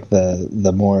part of like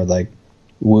the more like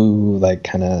woo like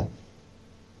kind of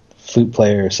flute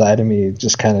player side of me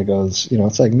just kind of goes,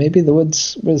 it's like maybe the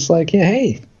woods was like,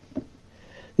 hey,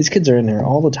 these kids are in there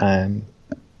all the time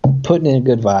putting in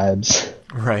good vibes,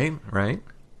 right,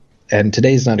 and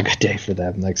today's not a good day for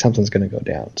them. Like something's going to go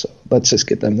down. So let's just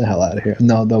get them the hell out of here.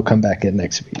 No, they'll come back in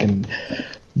next week. And,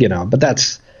 but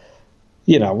that's,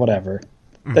 whatever.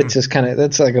 Mm-hmm. That's just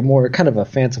that's like a more kind of a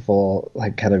fanciful,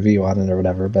 like kind of view on it or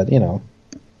whatever. But,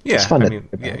 it's fun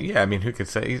who could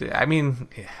say,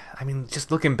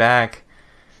 just looking back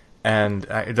and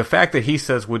the fact that he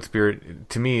says wood spirit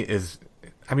to me is,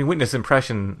 witness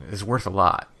impression is worth a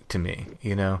lot to me,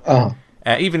 Uh-huh.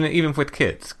 Even with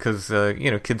kids, because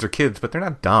kids are kids, but they're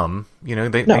not dumb.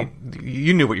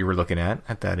 You knew what you were looking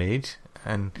at that age,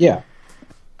 and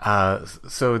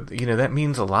so that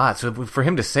means a lot. So for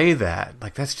him to say that,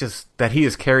 like that's just that he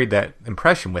has carried that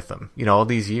impression with him, all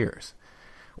these years,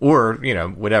 or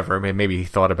whatever. Maybe he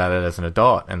thought about it as an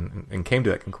adult and came to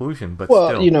that conclusion. But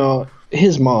still.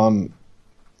 His mom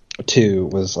too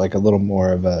was like a little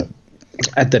more of a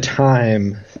at the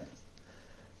time.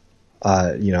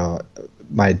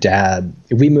 My dad,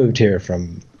 we moved here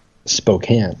from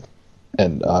Spokane,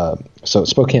 and so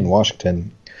Spokane,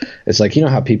 Washington, it's like,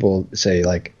 how people say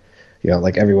like,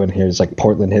 like everyone here is like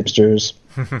Portland hipsters.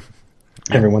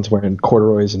 Everyone's wearing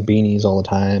corduroys and beanies all the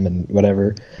time and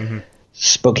whatever. Mm-hmm.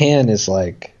 Spokane is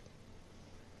like,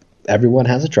 everyone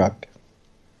has a truck.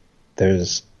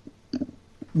 There's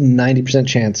 90%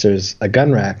 chance there's a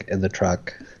gun rack in the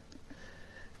truck.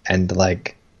 and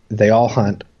like they all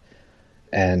hunt,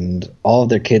 and all of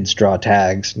their kids draw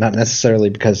tags, not necessarily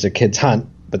because their kids hunt,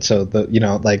 but so the, you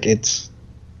know, like it's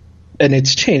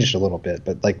changed a little bit,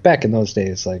 but like back in those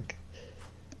days, like,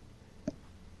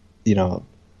 you know,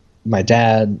 my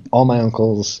dad, all my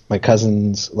uncles, my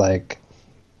cousins, like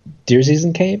deer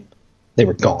season came, they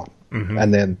were gone. Mm-hmm.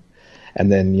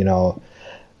 And then, you know,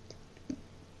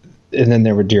 and then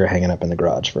there were deer hanging up in the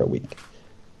garage for a week.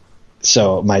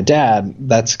 So my dad,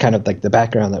 that's kind of like the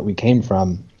background that we came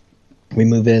from. We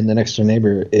move in, the next door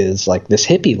neighbor is like this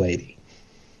hippie lady,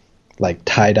 like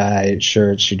tie-dye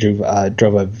shirts. She drove a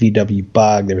VW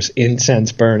Bug. There was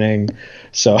incense burning.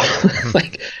 So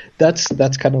like that's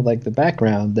kind of like the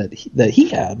background that he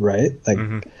had, right?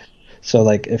 Like, so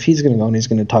like if he's going to go and he's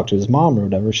going to talk to his mom or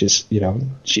whatever, she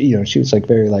was like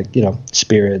very like, you know,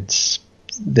 spirits,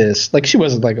 this, like she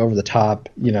wasn't like over the top,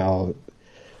 you know,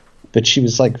 but she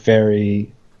was like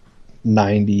very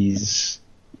 90s,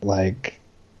 like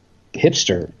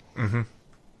hipster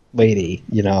lady,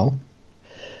 you know?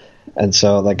 And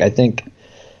so like, I think,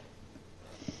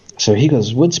 so he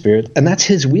goes wood spirit, and that's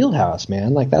his wheelhouse,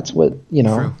 man. Like that's what, you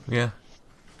know, true. Yeah.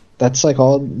 That's like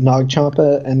all Nag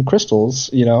Champa and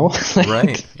crystals, you know? Like,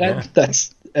 right. Yeah.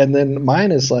 That's, and then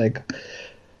mine is like,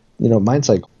 you know, mine's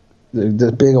like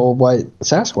the big old white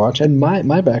Sasquatch, and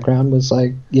my background was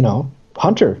like, you know,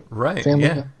 hunter. Right. Family,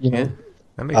 yeah. You know? Yeah.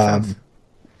 That makes sense.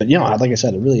 But, you know, like I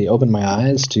said, it really opened my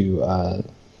eyes to,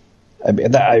 I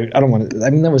mean,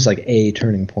 that was like a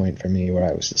turning point for me where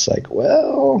I was just like,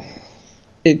 well,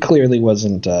 it clearly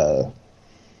wasn't, it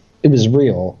was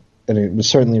real, and it was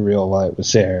certainly real while it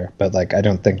was there, but like, I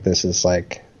don't think this is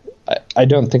like, I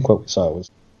don't think what we saw was,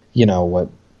 you know, what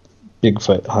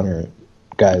Bigfoot hunter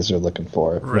guys are looking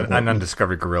for. Right. An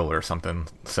undiscovered gorilla or something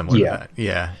similar to that.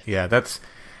 Yeah. Yeah. That's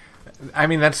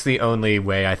the only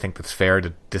way I think that's fair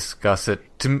to discuss it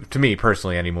to me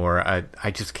personally anymore.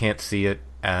 I just can't see it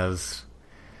as,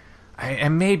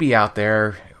 and maybe out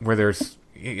there where there's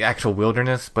actual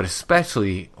wilderness, but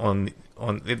especially on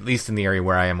at least in the area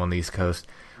where I am on the East Coast,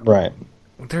 right?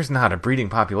 There's not a breeding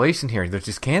population here. There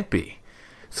just can't be.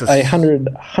 So I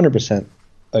 100%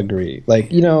 agree.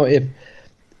 Like, you know,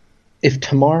 if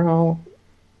tomorrow,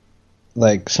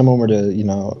 like someone were to, you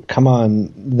know, come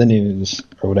on the news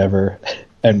or whatever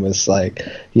and was like,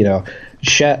 you know,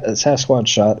 Sasquatch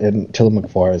shot in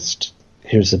Tillamook Forest,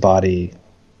 here's the body,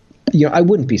 you know, I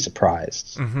wouldn't be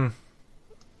surprised. Mm-hmm.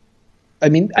 I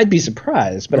mean, I'd be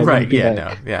surprised, but I wouldn't be like,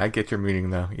 no. Yeah, I get your meaning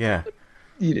though. Yeah.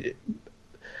 You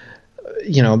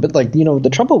know, but like, you know, the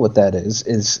trouble with that is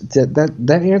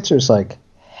that answers like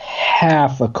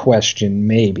half a question,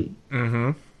 maybe.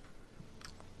 Mm-hmm.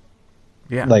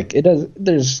 Yeah. Like it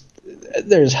does.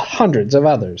 There's hundreds of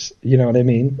others. You know what I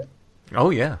mean? Oh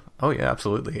yeah.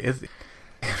 Absolutely.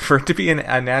 For it to be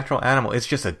a natural animal, it's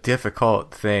just a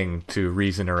difficult thing to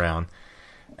reason around,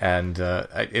 and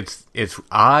it's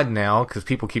odd now because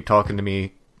people keep talking to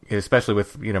me, especially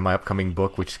with, you know, my upcoming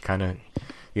book, which kind of,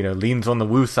 you know, leans on the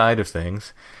woo side of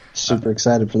things. Super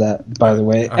excited for that, by the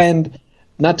way. And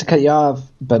not to cut you off,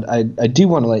 but I do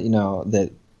want to let you know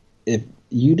that if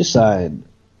you decide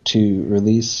to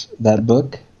release that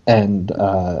book and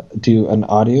do an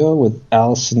audio with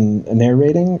Allison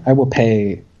narrating, I will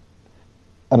pay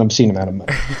an obscene amount of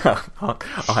money.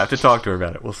 I'll have to talk to her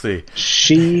about it. We'll see.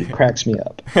 She cracks me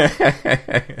up.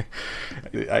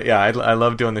 Yeah, I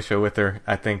love doing the show with her.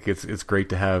 I think it's great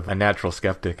to have a natural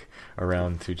skeptic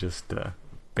around to just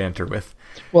banter with.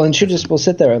 Well, and she just will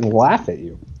sit there and laugh at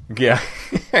you. Yeah.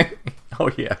 Oh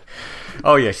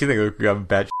yeah. She thinks I'm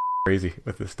bat crazy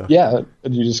with this stuff. Yeah,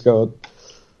 and you just go,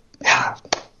 yeah.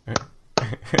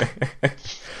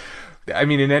 I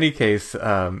mean, in any case,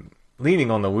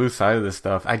 leaning on the woo side of this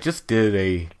stuff, I just did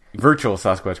a virtual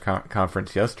Sasquatch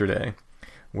conference yesterday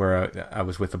where I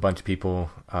was with a bunch of people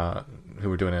who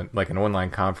were doing an online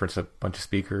conference, a bunch of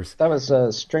speakers. That was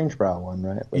a Strange Brow one,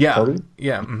 right? With yeah. Cody?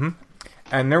 Yeah. Mm-hmm.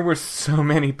 And there were so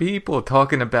many people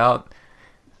talking about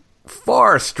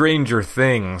far stranger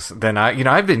things than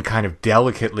I've been kind of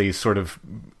delicately sort of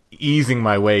easing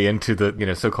my way into the, you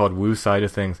know, so-called woo side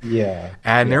of things. Yeah.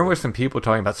 And there were some people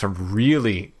talking about some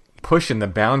really pushing the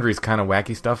boundaries kind of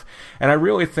wacky stuff. And I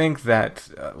really think that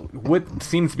what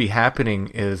seems to be happening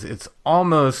is it's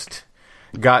almost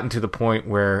gotten to the point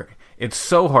where it's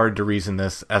so hard to reason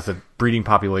this as a breeding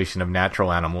population of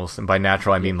natural animals. And by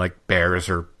natural, I mean like bears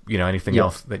or, you know, anything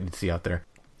else that you'd see out there,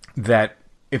 that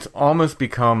it's almost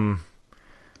become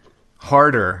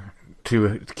harder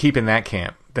to keep in that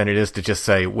camp than it is to just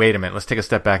say, wait a minute, let's take a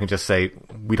step back and just say,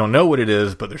 we don't know what it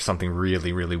is, but there's something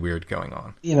really, really weird going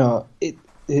on. You know, it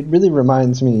really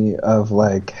reminds me of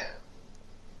like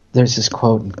there's this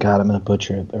quote, and God, I'm going to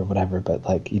butcher it or whatever, but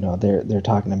like, they're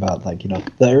talking about like,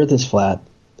 the earth is flat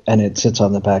and it sits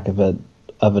on the back of a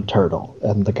turtle.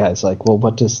 And the guy's like, well,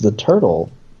 what does the turtle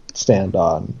stand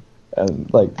on?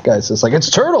 And like the guy says like, it's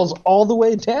turtles all the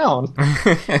way down.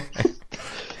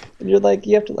 And you're like,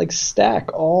 you have to like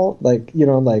stack all like, you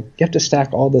have to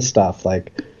stack all this stuff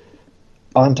like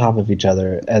on top of each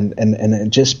other. And it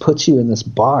just puts you in this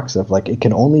box of like, it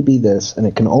can only be this and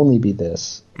it can only be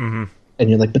this. Mm-hmm. And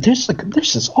you're like, but there's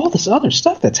just all this other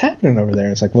stuff that's happening over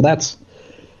there. It's like, well,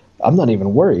 I'm not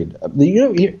even worried.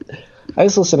 I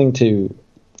was listening to,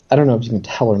 I don't know if you can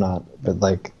tell or not, but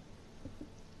like,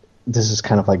 this is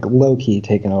kind of like low key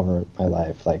taking over my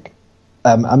life. Like,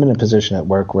 I'm in a position at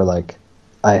work where like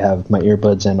I have my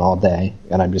earbuds in all day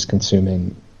and I'm just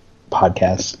consuming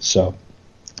podcasts. So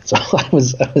I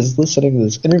was listening to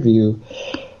this interview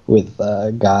with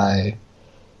a guy,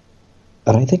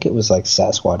 and I think it was like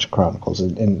Sasquatch Chronicles,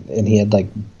 and he had like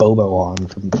Bobo on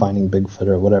from Finding Bigfoot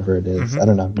or whatever it is. Mm-hmm. I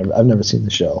don't know. I've never seen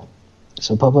the show.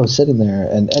 So Bobo's sitting there,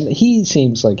 and he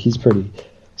seems like he's pretty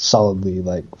solidly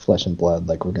like flesh and blood.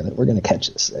 Like we're gonna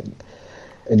catch this thing,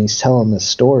 and he's telling this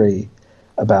story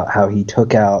about how he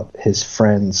took out his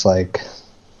friend's like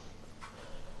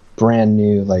brand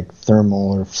new like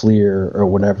thermal or FLIR or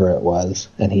whatever it was,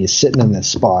 and he's sitting in this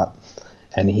spot,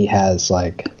 and he has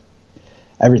like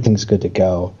everything's good to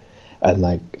go, and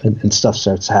like and stuff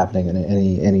starts happening, and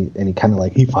he kind of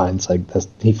like he finds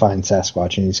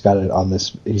Sasquatch, and he's got it on the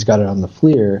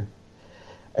FLIR,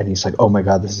 and he's like, oh my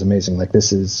god, this is amazing, like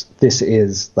this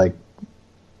is like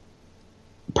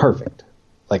perfect,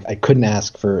 like I couldn't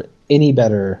ask for any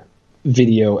better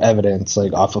video evidence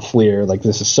like off of FLIR, like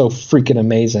this is so freaking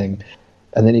amazing.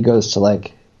 And then he goes to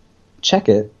like check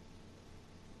it,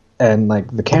 and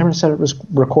like the camera said it was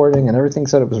recording and everything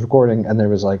said it was recording, and there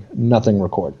was like nothing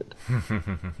recorded.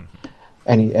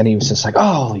 and he was just like,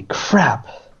 oh, holy crap.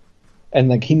 And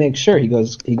like he makes sure he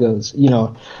goes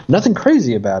nothing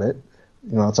crazy about it,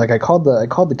 it's like I called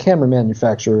the camera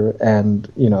manufacturer, and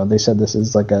they said this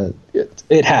is like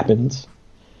it happens,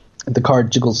 the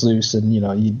card jiggles loose,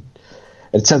 and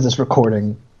it says it's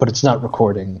recording, but it's not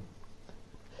recording.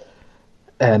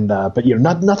 And but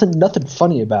nothing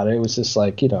funny about it. It was just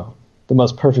like the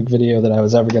most perfect video that I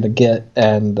was ever going to get,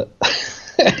 and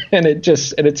and it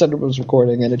said it was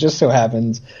recording, and it just so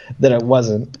happens that it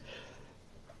wasn't.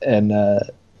 And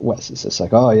Wes is just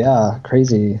like, oh yeah,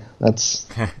 crazy. That's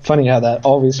funny how that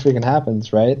always freaking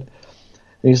happens, right? And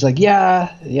he's like,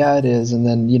 yeah, it is. And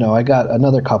then I got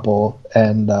another couple,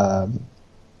 and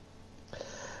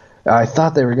I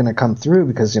thought they were going to come through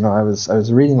because I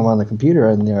was reading them on the computer,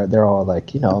 and they're all like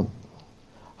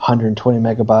 120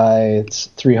 megabytes,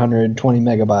 320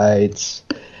 megabytes,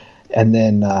 and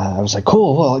then I was like,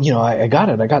 cool, well I got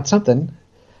it, I got something,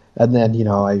 and then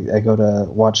I go to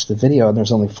watch the video, and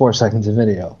there's only 4 seconds of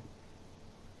video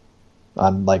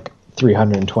on like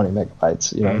 320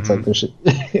 megabytes. Mm-hmm. It's like there's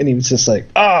and he was just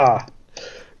like,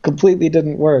 completely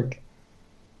didn't work.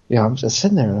 I'm just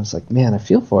sitting there, and I was like, man, I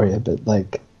feel for you, but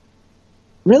like.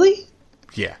 Really?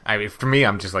 Yeah, I mean, for me,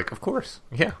 I'm just like, of course.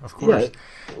 Yeah, of course.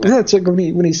 Yeah. That's like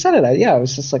when he said it, I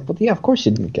was just like, well, yeah, of course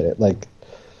you didn't get it. Like,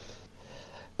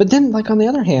 but then, like on the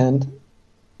other hand,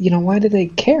 why do they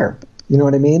care? You know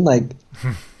what I mean? Like,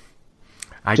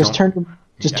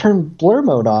 turn blur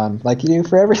mode on, like you do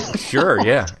for everything. Sure,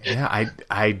 yeah.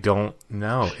 I don't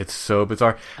know. It's so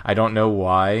bizarre. I don't know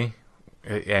why.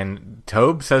 And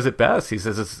Tobe says it best. He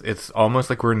says it's almost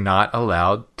like we're not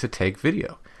allowed to take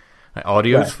video.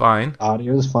 Audio's fine.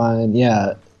 Audio's fine,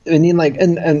 yeah. I mean, like,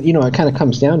 and it kind of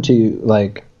comes down to,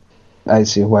 like, I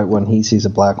see a white one, he sees a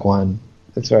black one.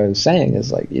 That's what I was saying,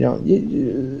 is like,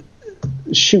 you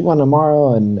shoot one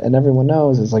tomorrow and everyone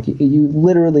knows. It's like, you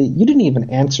literally, you didn't even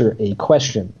answer a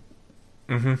question.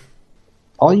 Mm-hmm.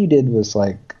 All you did was,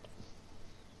 like,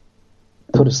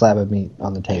 put a slab of meat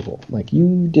on the table. Like,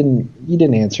 you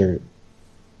didn't answer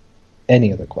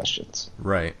any of the questions.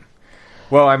 Right.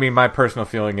 Well, I mean, my personal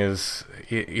feeling is,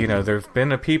 there've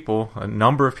been a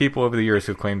number of people over the years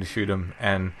who've claimed to shoot him,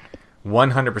 and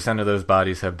 100% of those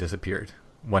bodies have disappeared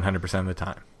 100% of the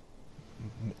time.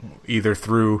 Either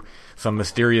through some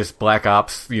mysterious black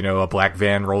ops, a black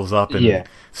van rolls up and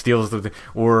steals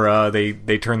or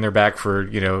they turn their back for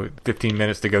 15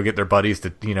 minutes to go get their buddies to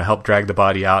help drag the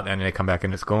body out, and they come back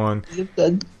and it's gone.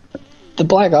 The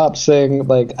black ops thing,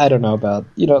 like, I don't know about,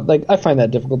 like, I find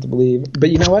that difficult to believe, but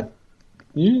you know what?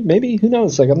 Maybe, who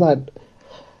knows? Like, I'm not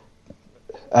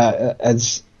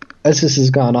as this has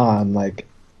gone on, like,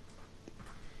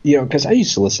 because I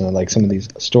used to listen to like some of these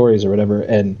stories or whatever,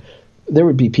 and there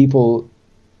would be people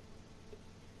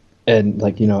And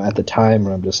like, you know, at the time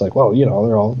where I'm just like, well, you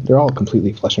know, they're all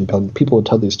completely flesh and blood. People would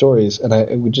tell these stories, and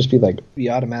it would just be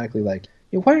automatically like,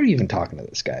 why are you even talking to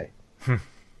this guy?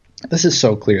 This is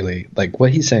so clearly like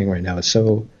what he's saying right now is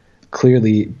so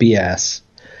clearly BS.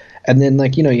 And then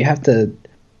like, you know, you have to,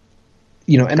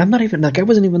 you know, and I'm not even like, I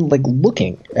wasn't even like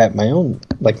looking at my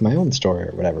own story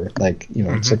or whatever. Like, you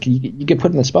know, it's like you get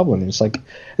put in this bubble, and it's like, and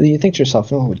then you think to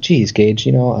yourself, oh, geez, Gage,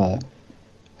 you know,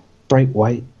 bright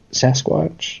white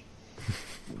Sasquatch.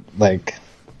 Like,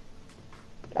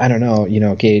 I don't know, you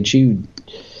know, Gage,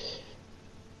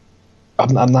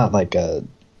 I'm not like a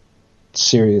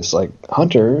serious like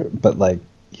hunter, but like,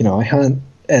 you know, I hunt,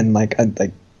 and like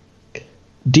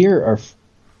deer are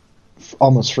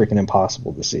almost freaking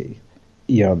impossible to see.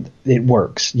 You know, it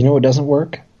works. You know what doesn't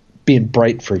work? Being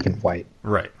bright freaking white.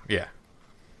 Right. Yeah.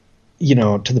 You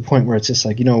know, to the point where it's just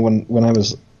like, you know, when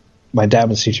my dad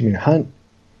was teaching me to hunt,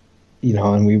 you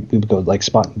know, and we would go like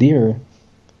spotting deer,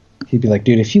 he'd be like,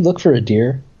 dude, if you look for a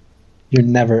deer, you're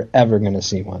never, ever going to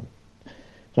see one. And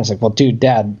I was like, well, dude,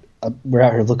 Dad, we're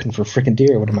out here looking for freaking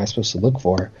deer. What am I supposed to look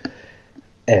for?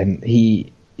 And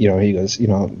he goes, you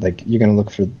know, like, you're going to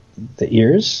look for the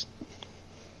ears.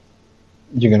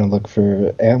 You're going to look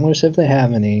for antlers if they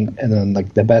have any. And then,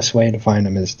 like, the best way to find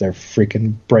them is their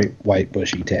freaking bright white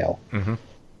bushy tail. Mm-hmm.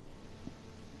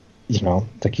 You know,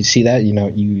 like, you see that, you know,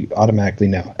 you automatically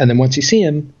know. And then once you see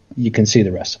them, you can see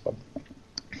the rest of them.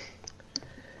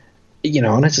 You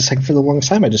know, and it's just like, for the longest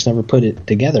time, I just never put it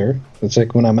together. It's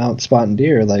like when I'm out spotting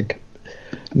deer, like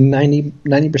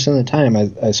 90% of the time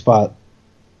I spot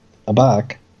a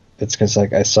buck, it's because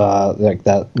like I saw like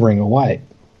that ring of white.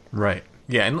 Right.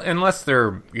 Yeah, unless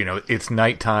they're, you know, it's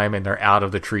nighttime and they're out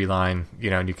of the tree line, you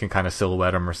know, and you can kind of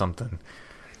silhouette them or something.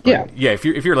 But, yeah. Yeah, if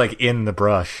you're like in the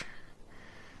brush,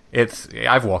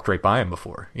 I've walked right by them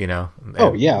before, you know.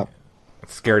 Oh, yeah.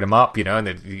 Scared him up, you know, and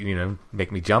it, you know,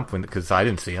 make me jump because I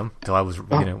didn't see him until I was, you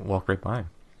know, walked right by him.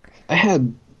 I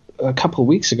had a couple of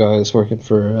weeks ago, I was working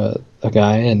for a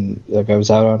guy, and like I was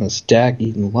out on his deck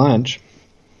eating lunch,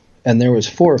 and there was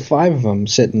 4 or 5 of them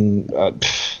sitting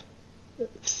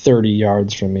 30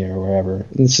 yards from me or wherever.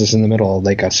 And this is in the middle of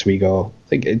Lake Oswego.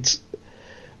 Like,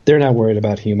 they're not worried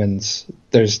about humans.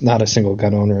 There's not a single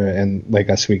gun owner in Lake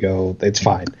Oswego. It's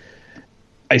fine.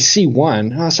 I see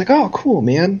one, and I was like, oh, cool,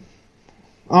 man.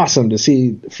 Awesome to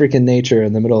see freaking nature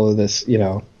in the middle of this, you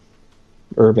know,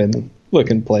 urban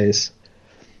looking place.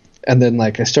 And then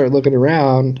like I start looking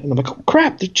around, and I'm like, oh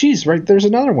crap, geez, right there's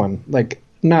another one, like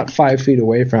not 5 feet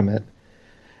away from it.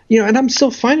 You know, and I'm still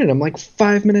finding them like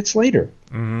 5 minutes later.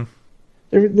 Mm-hmm.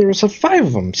 There was 5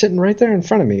 of them sitting right there in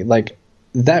front of me. Like,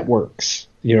 that works.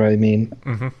 You know what I mean?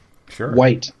 Mm-hmm. Sure.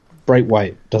 White, bright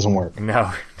white doesn't work.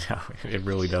 No, it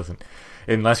really doesn't.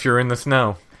 Unless you're in the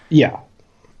snow. Yeah.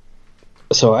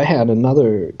 So I had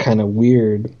another kind of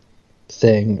weird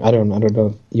thing. I don't know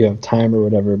if you have time or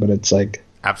whatever, but it's like,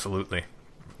 absolutely.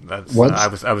 That's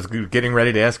I was getting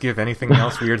ready to ask you if anything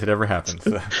else weird had ever happened.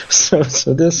 So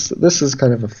this is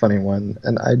kind of a funny one,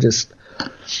 and I just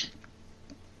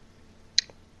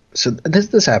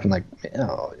this happened like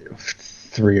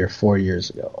 3 or 4 years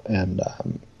ago, and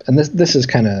this is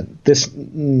kind of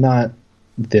not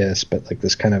this, but like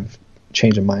this kind of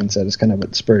change of mindset is kind of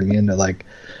what spurred me into like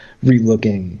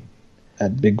re-looking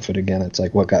at Bigfoot again. It's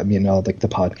like what got me into like the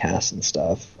podcast and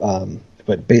stuff.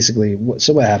 But basically, what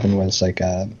happened was like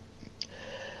I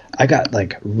got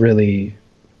like really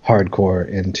hardcore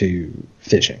into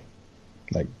fishing,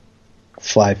 like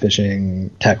fly fishing,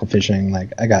 tackle fishing.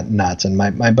 Like I got nuts, and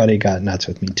my buddy got nuts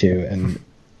with me too. And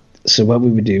so what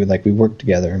we would do, like we worked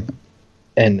together,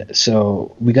 and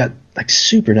so we got like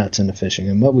super nuts into fishing.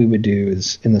 And what we would do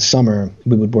is in the summer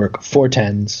we would work 4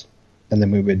 10s, and then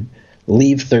we would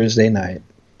leave Thursday night,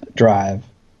 drive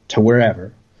to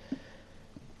wherever,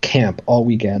 camp all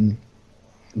weekend,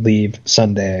 leave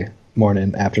Sunday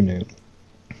morning, afternoon,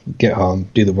 get home,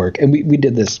 do the work. And we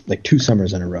did this like 2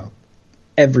 summers in a row.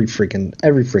 Every freaking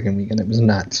weekend. It was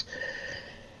nuts.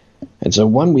 And so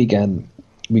one weekend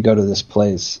we go to this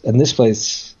place, and this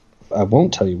place, I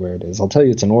won't tell you where it is. I'll tell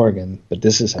you it's in Oregon, but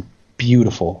this is a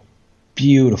beautiful,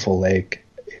 beautiful lake.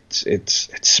 It's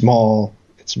small.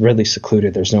 It's really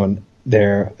secluded. There's no one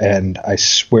there. And I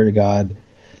swear to God,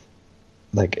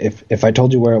 like if I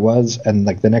told you where it was, and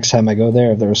like the next time I go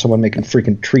there, if there was someone making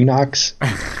freaking tree knocks,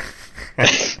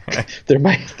 there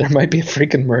might be a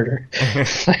freaking murder.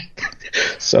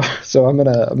 So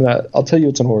I'll tell you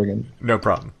it's in Oregon. No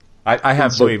problem. I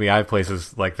have, believe me, I have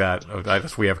places like that.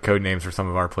 We have code names for some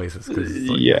of our places because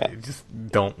yeah, I just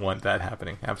don't want that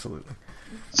happening. Absolutely.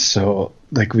 So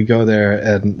like we go there,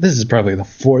 and this is probably the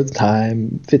 5th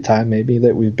time maybe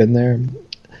that we've been there.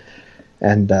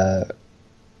 And,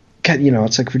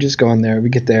 it's like we're just going there. We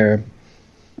get there,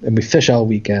 and we fish all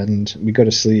weekend. We go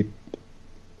to sleep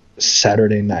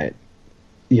Saturday night.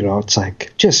 It's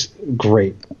like just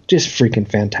great, just freaking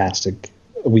fantastic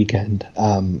weekend.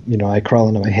 I crawl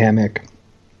into my hammock.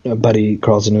 A buddy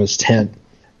crawls into his tent,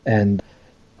 and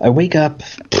I wake up,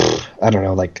 I don't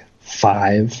know, like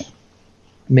 5,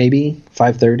 maybe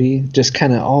 5:30, just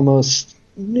kind of almost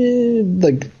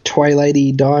like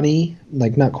twilighty, dawny,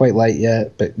 like not quite light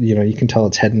yet, but you can tell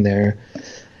it's heading there.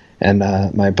 And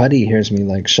my buddy hears me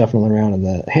like shuffling around in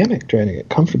the hammock trying to get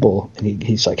comfortable, and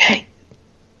he's like, hey,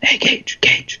 Gage.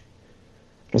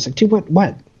 I was like, dude,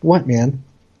 what, man?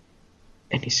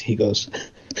 And he goes,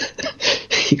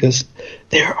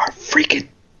 there are freaking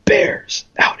bears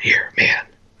out here, man.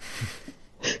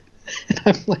 And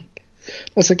I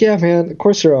was like, yeah, man, of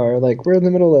course there are. Like, we're in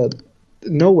the middle of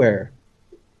nowhere.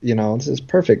 This is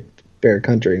perfect bear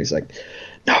country. And he's like,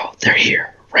 no, they're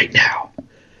here right now.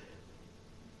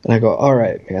 And I go, all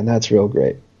right, man, that's real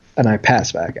great. And I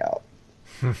pass back out.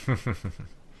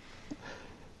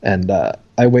 And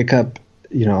I wake up,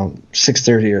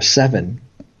 6:30 or 7,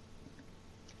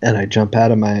 and I jump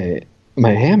out of my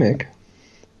hammock,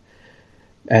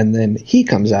 and then he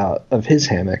comes out of his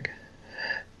hammock,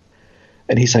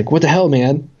 and he's like, what the hell, man?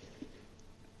 And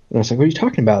I was like, what are you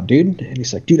talking about, dude? And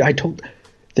he's like, dude,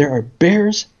 there are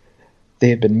bears. They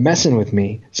have been messing with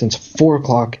me since 4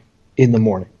 o'clock in the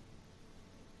morning.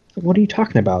 What are you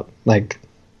talking about? Like,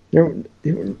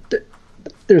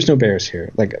 there's no bears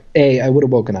here. Like, I would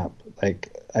have woken up. Like,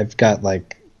 I've got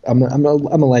like, I'm a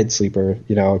light sleeper,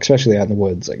 especially out in the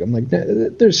woods. Like, I'm like,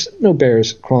 there's no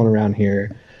bears crawling around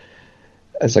here.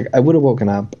 I was like, I would have woken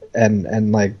up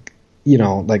and like,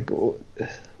 like,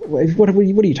 what are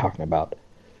you talking about?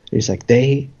 And he's like,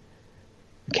 they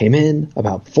came in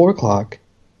about 4 o'clock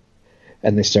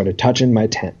and they started touching my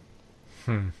tent.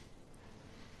 I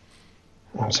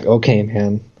was like, okay,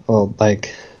 man. Well,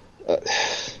 like,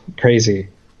 crazy.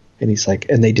 And he's like,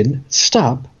 and they didn't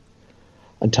stop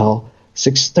until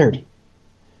 6:30.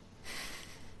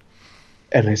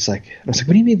 And I was like, what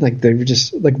do you mean? Like, they were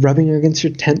just like rubbing against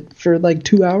your tent for like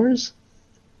 2 hours?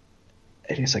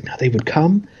 And he's like, no, they would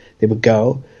come, they would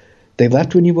go, they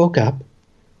left when you woke up,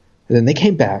 and then they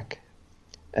came back,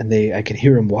 and I could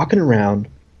hear them walking around,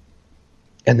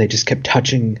 and they just kept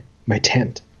touching my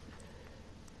tent.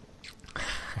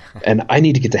 And I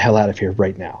need to get the hell out of here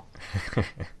right now.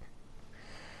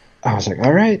 I was like,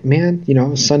 all right,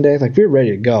 man, Sunday, like, we were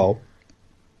ready to go.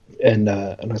 And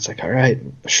I was like, all right,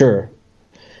 sure.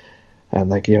 And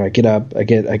like, I get up, I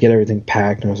get everything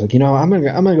packed, and I was like, I'm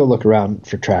gonna go look around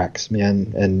for tracks,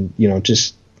 man, and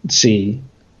just see.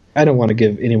 I don't want to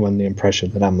give anyone the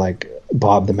impression that I'm like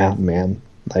Bob the Mountain Man.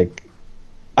 Like,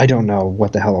 I don't know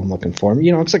what the hell I'm looking for.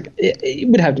 It's like it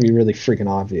would have to be really freaking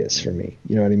obvious for me.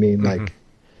 You know what I mean? Mm-hmm.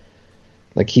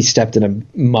 Like he stepped in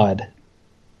a mud,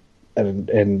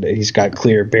 and he's got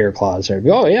clear bear claws there.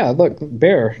 Oh yeah, look,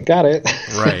 bear, got it.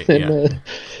 Right. And, yeah.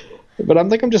 But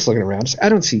I'm just looking around. I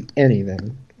don't see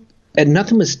anything, and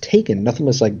nothing was taken. Nothing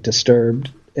was like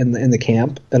disturbed in the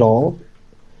camp at all.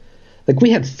 Like,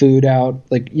 we had food out.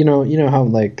 Like, you know how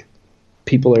like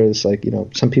people are just like,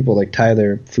 some people like tie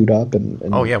their food up and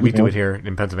oh yeah, we do it here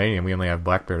in Pennsylvania, and we only have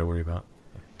black bear to worry about.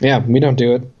 Yeah, we don't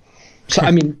do it. So I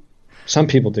mean, some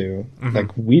people do. Mm-hmm.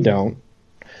 Like, we don't.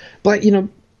 But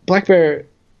black bear.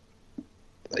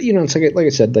 It's like I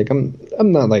said. Like, I'm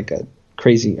not like a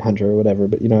crazy hunter or whatever,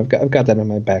 but I've got that in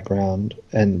my background,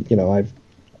 and I've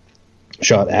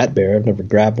shot at bear. I've never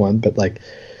grabbed one, but like,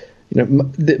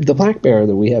 the black bear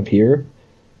that we have here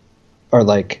are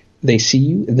like, they see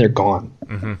you and they're gone.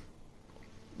 Mm-hmm.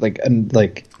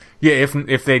 Like yeah,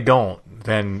 if they don't,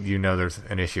 then there's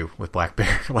an issue with black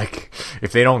bear. Like,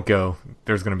 if they don't go,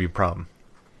 there's going to be a problem.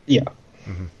 Yeah.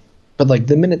 Mm-hmm. But like,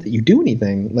 the minute that you do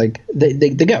anything, like, they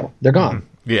go, they're gone.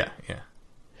 Mm-hmm. Yeah.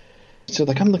 So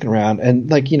like, I'm looking around, and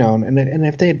like, and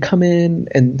if they had come in,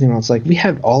 and it's like, we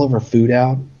had all of our food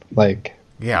out, like,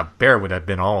 yeah, bear would have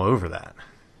been all over that.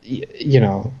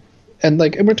 And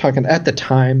like, and we're talking at the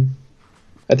time,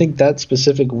 I think that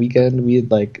specific weekend we'd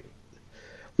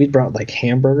brought like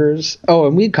hamburgers. Oh,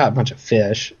 and we'd caught a bunch of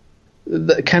fish.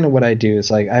 Kind of what I do is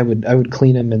like, I would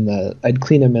clean them in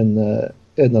the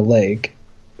lake.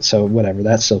 So whatever,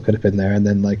 that still could have been there. And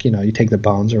then like, you take the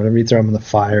bones or whatever, you throw them in the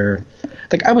fire.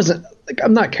 Like,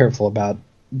 I'm not careful about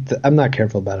it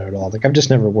at all. Like, I've just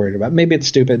never worried about it. Maybe it's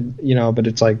stupid, but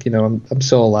it's like, I'm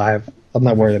still alive. I'm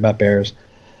not worried about bears.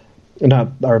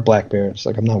 Not our black bears.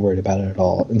 Like, I'm not worried about it at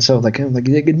all. And so like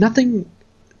nothing,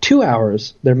 2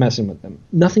 hours, they're messing with them.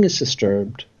 Nothing is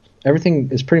disturbed. Everything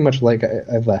is pretty much like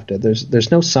I've left it.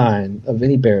 There's no sign of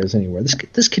any bears anywhere.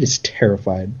 This kid is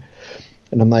terrified.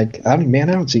 And I'm like, I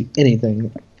don't see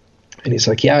anything. And he's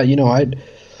like, yeah,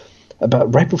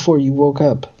 about right before you woke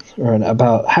up, or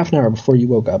about half an hour before you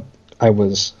woke up, I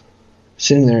was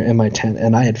sitting there in my tent,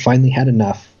 and I had finally had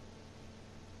enough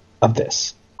of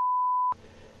this.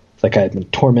 Like, I had been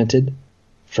tormented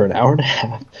for an hour and a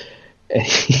half. And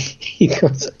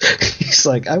he's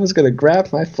like, I was going to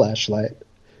grab my flashlight.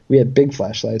 We had big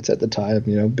flashlights at the time,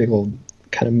 big old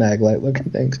kind of mag light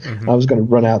looking things. Mm-hmm. I was going to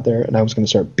run out there and I was going to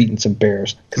start beating some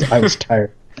bears because I was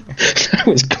tired. I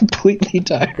was completely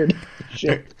tired.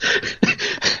 Shit.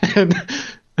 and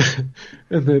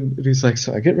then he's like,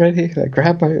 so I get ready and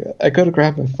I go to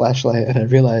grab my flashlight and I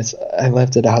realize I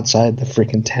left it outside the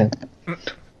freaking tent.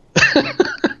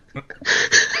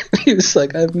 He was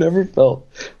like, I've never felt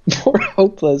more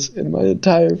hopeless in my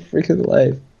entire freaking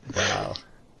life. Wow.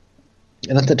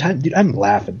 And at the time, dude, I'm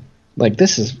laughing. Like,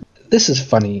 this is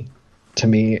funny to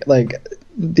me. Like,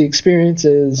 the experience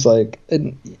is like,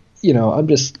 and, I'm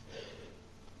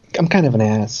kind of an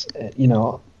ass,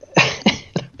 I'm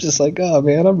just like, oh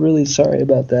man, I'm really sorry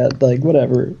about that. Like,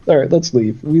 whatever. All right, let's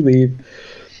leave. We leave.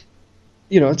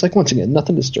 It's like, once again,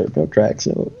 nothing disturbed, no tracks,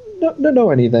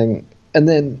 no anything. And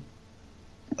then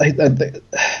I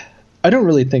don't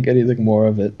really think anything more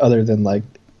of it other than like,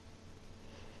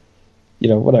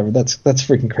 whatever. That's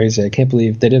freaking crazy. I can't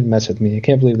believe they didn't mess with me. I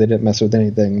can't believe they didn't mess with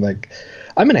anything. Like,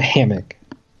 I'm in a hammock,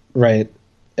 right?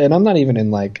 And I'm not even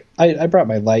in like, I brought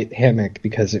my light hammock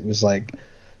because it was like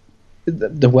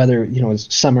the weather, it was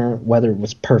summer, weather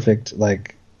was perfect.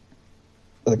 Like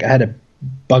I had a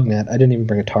bug net. I didn't even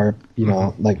bring a tarp,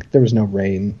 like there was no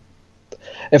rain.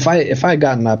 If I had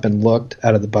gotten up and looked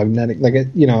out of the bug net, like I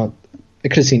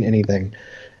could have seen anything.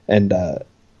 And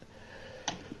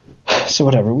so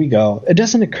whatever, we go. It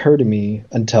doesn't occur to me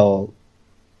until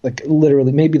like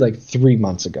literally maybe like 3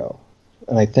 months ago.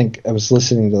 And I think I was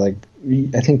listening to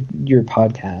your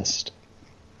podcast.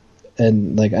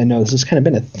 And like, I know this has kind of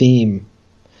been a theme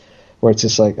where it's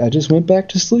just like, I just went back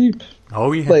to sleep.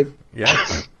 Oh yeah. Like,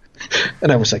 yeah.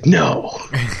 And I was like, no.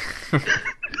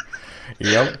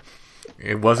 Yep.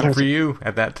 It wasn't for you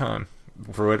at that time,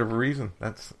 for whatever reason.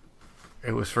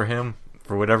 It was for him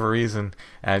for whatever reason.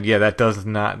 And yeah, that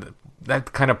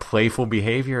kind of playful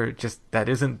behavior, that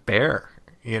isn't bear,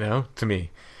 to me.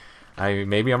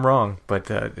 Maybe I'm wrong, but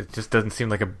it just doesn't seem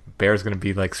like a bear's going to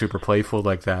be like super playful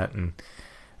like that and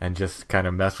just kind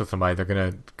of mess with somebody. They're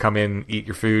going to come in, eat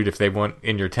your food. If they want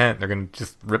in your tent, they're going to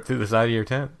just rip through the side of your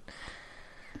tent.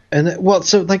 And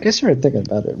so like I started thinking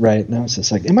about it, right? And I was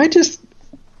just like, am I just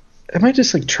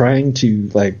like trying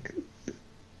to like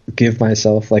give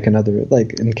myself like another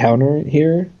like encounter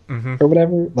here or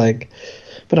whatever? Like,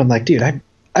 but I'm like, dude, I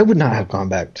would not have gone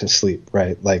back to sleep,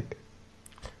 right? Like,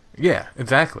 yeah,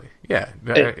 exactly. Yeah,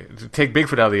 take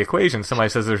Bigfoot out of the equation. Somebody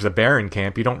says there's a bear in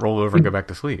camp, you don't roll over and go back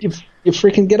to sleep. You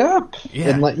freaking get up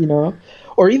and let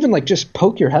or even like just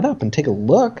poke your head up and take a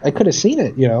look. I could have seen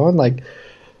it, and like,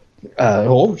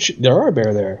 there are a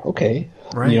bear there. Okay,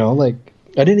 right. Like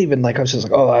I didn't even like. I was just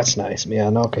like, oh, that's nice,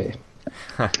 man. Okay,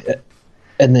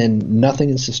 and then nothing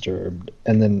is disturbed,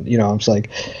 and then I'm just like,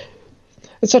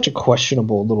 it's such a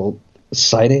questionable little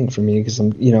sighting for me because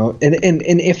I'm,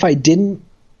 and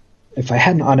if I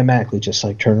hadn't automatically just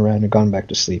like turned around and gone back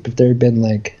to sleep, if there had been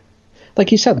like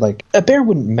you said, like a bear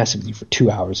wouldn't mess with you for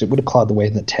 2 hours. It would have clawed the way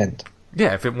in the tent.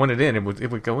 Yeah, if it wanted in,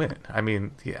 it would go in. I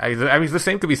mean, the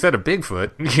same could be said of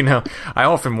Bigfoot. I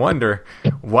often wonder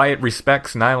why it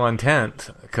respects nylon tent,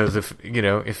 because if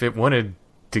it wanted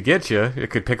to get you, it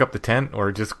could pick up the tent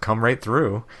or just come right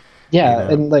through. Yeah,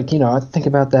 and like I think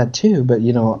about that too. But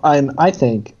I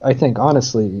think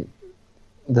honestly,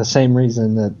 the same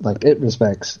reason that like it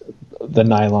respects the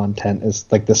nylon tent is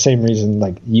like the same reason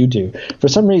like you do. For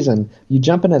some reason, you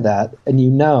jump into that and you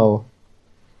know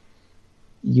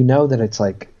that it's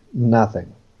like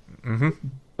nothing. Mm-hmm.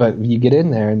 But you get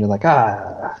in there and you're like,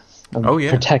 I'm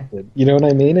protected. You know what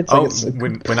I mean? It's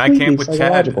when I camp with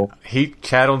Chad,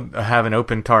 Chad will have an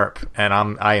open tarp, and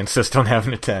I insist on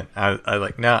having a tent. I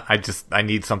like, no, I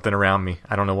need something around me.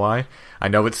 I don't know why. I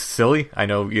know it's silly. I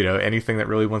know, anything that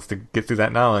really wants to get through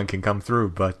that nylon can come through,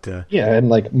 but... yeah, and,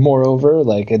 like, moreover,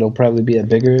 like, it'll probably be a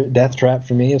bigger death trap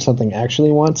for me if something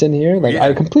actually wants in here. Like,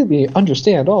 I completely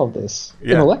understand all of this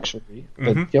intellectually,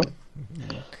 but,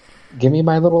 give me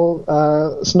my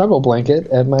little snuggle blanket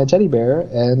and my teddy bear,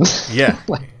 and... yeah.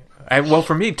 Well,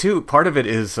 for me, too, part of it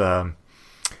is... I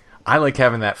like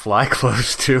having that fly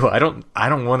close, too. I don't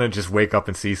want to just wake up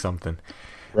and see something.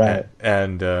 Right.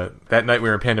 And that night we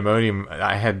were in Pandemonium,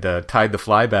 I had tied the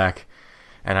fly back,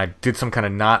 and I did some kind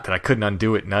of knot that I couldn't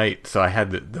undo at night. So I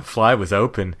had the fly was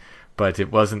open, but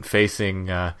it wasn't facing.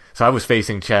 So I was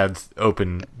facing Chad's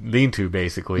open lean-to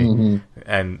basically,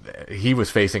 and he was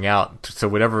facing out. So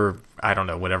whatever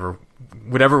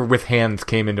with hands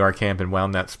came into our camp and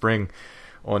wound that spring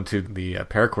onto the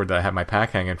paracord that I had my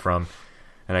pack hanging from.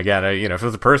 And again, if it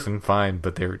was a person, fine,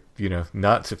 but they're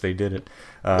nuts if they did it.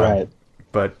 Right.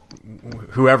 But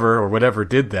whoever or whatever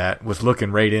did that was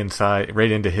looking right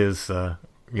into his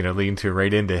lean-to,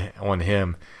 right into on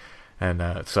him.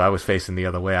 And so I was facing the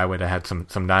other way. I would have had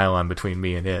some nylon between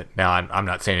me and it. Now I'm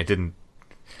not saying it didn't.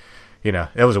 It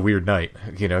was a weird night.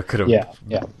 It could have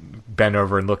bent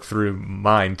over and looked through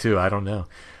mine too. I don't know,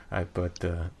 but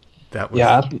that was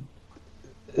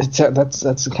that's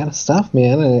the kind of stuff,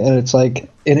 man. And it's like,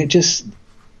 and it just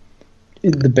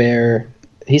the bear.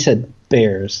 He said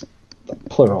bears,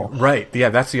 plural. Right. Yeah,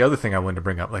 that's the other thing I wanted to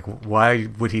bring up. Like, why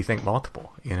would he think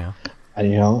multiple? And I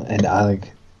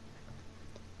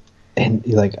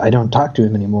I don't talk to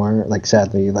him anymore. Like,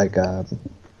 sadly,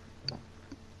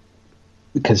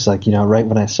 because right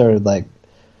when I started, I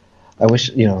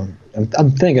wish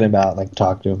I'm thinking about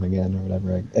talk to him again or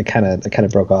whatever. I kind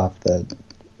of broke off the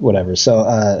whatever.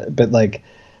 So, but I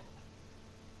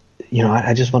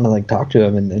just want to talk to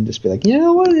him and just be like,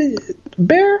 what,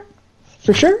 bear,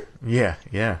 for sure. Yeah.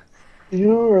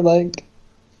 Or and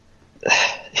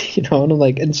I'm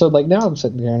and so now I'm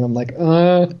sitting here and I'm like,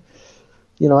 I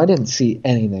didn't see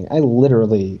anything. I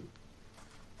literally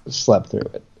slept through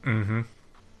it. Mm-hmm.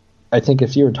 I think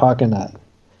if you were talking to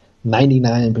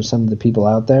 99% of the people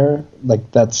out there,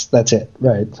 that's it,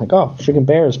 right? It's like, oh, freaking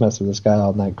bears mess with this guy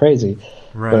all night, crazy.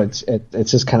 Right. But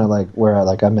it's just kind of where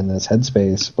I'm in this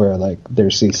headspace where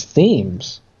there's these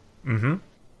themes. Mm-hmm.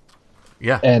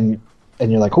 Yeah. And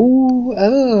you're like, ooh,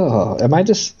 oh, am I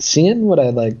just seeing what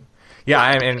I like? Yeah,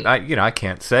 I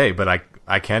can't say, but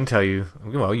I can tell you.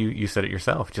 Well, you said it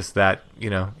yourself, just that,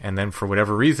 and then for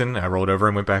whatever reason, I rolled over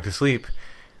and went back to sleep.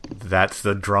 That's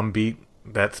the drum beat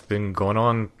that's been going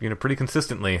on, pretty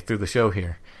consistently through the show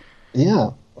here. Yeah.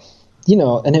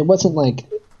 And it wasn't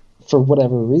for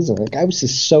whatever reason, I was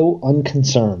just so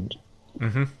unconcerned.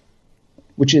 Mm-hmm.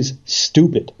 Which is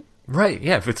stupid. Right,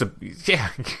 yeah, yeah.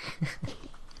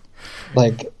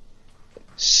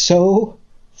 So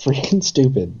freaking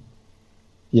stupid.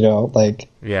 Yeah,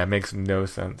 it makes no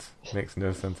sense. Makes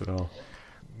no sense at all.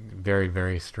 Very,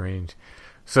 very strange.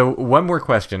 So one more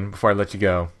question before I let you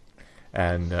go,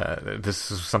 and this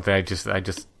is something I just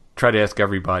try to ask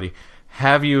everybody.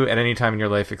 Have you at any time in your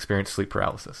life experienced sleep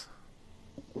paralysis?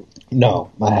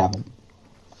 No, I haven't.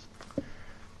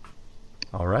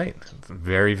 All right,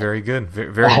 very, very good.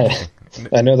 Very interesting.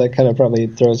 I know that kind of probably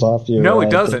throws off you. No, it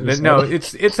doesn't. No,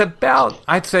 it's about,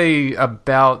 I'd say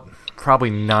about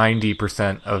probably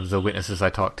 90% of the witnesses I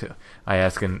talk to, I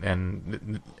ask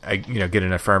and I get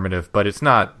an affirmative, but it's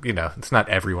not it's not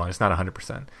everyone. It's not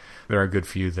 100%. There are a good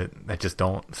few that just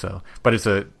don't. So, but it's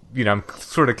I'm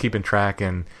sort of keeping track,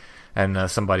 and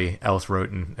somebody else wrote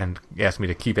and asked me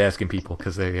to keep asking people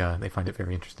because they find it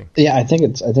very interesting. Yeah, I think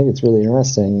it's really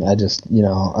interesting. I just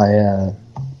I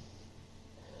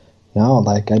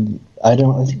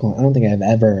don't think I've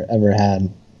ever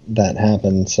had that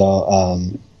happen.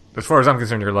 So as far as I'm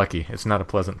concerned, you're lucky. It's not a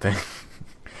pleasant thing.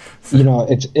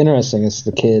 It's interesting. It's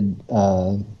the kid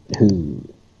who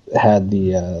had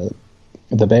the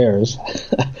bears.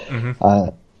 Mm-hmm.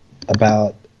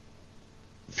 About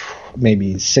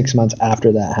maybe 6 months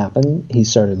after that happened, he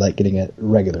started getting it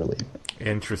regularly.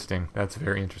 Interesting. That's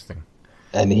very interesting.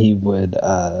 And he would,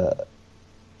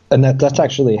 and that's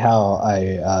actually how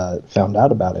I found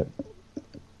out about it,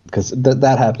 because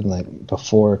that happened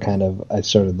before kind of I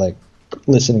started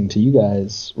listening to you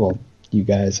guys. Well, you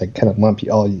guys, I kind of lump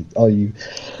all you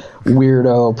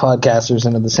weirdo podcasters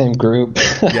into the same group.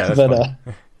 Yeah, that's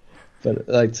but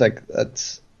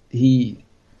that's he.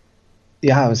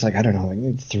 Yeah, I was I don't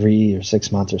know, 3 or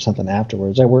 6 months or something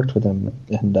afterwards. I worked with him,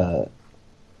 and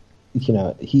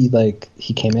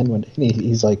he came in one day and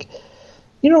he's like,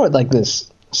 what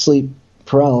this sleep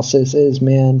paralysis is,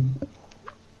 man.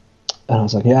 And I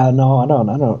was like, yeah, no,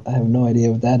 I have no idea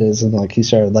what that is. And he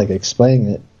started explaining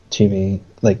it to me,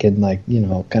 in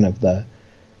kind of the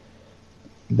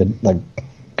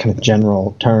kind of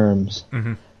general terms.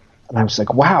 Mm-hmm. And I was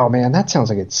like, wow, man, that sounds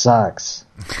like it sucks.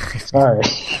 Sorry.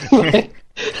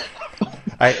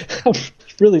 I'm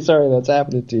really sorry that's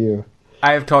happening to you.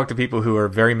 I have talked to people who are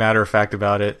very matter-of-fact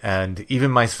about it, and even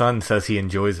my son says he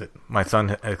enjoys it. My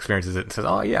son experiences it and says,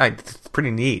 oh, yeah, it's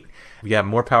pretty neat. Yeah,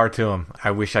 more power to him.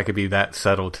 I wish I could be that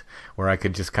settled where I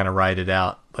could just kind of ride it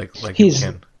out like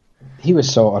he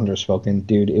was so underspoken,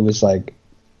 dude. It was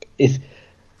if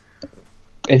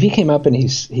if he came up and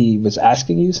he was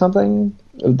asking you something,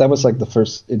 that was like the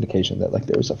first indication that like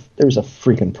there was a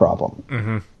freaking problem.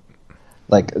 Mm-hmm.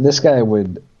 Like this guy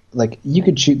would, like, you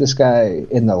could shoot this guy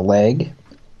in the leg,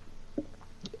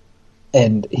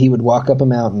 and he would walk up a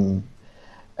mountain,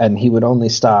 and he would only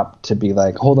stop to be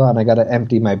like, "Hold on, I got to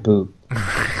empty my boot."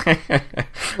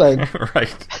 Like,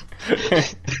 right.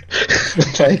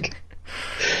 Like,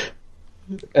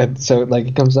 and so like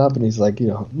he comes up and he's like,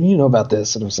 you know about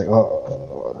this, and I was like,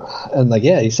 oh, and like,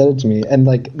 yeah, he said it to me, and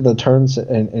like the terms,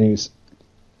 and he was,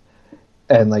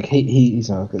 and like he's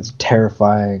it's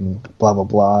terrifying, blah blah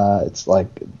blah. It's like,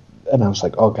 and I was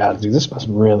like, oh god, dude, this must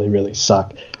really really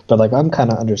suck. But like I'm kind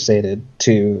of understated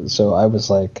too, so I was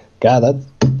like, God, that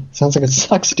sounds like it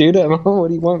sucks, dude. I don't know, what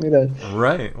do you want me to?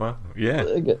 Right. Well, yeah.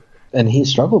 And he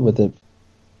struggled with it.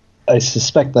 I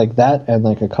suspect like that, and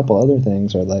like a couple other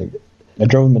things are like, I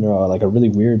drove him into like a really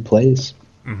weird place,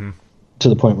 mm-hmm. to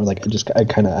the point where like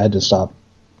I had to stop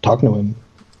talking to him.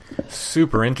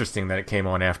 Super interesting that it came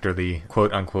on after the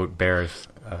quote unquote bears.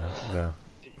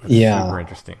 Yeah, super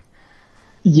interesting.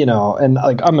 And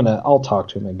like I'll talk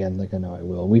to him again. Like I know I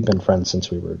will. We've been friends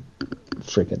since we were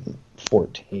freaking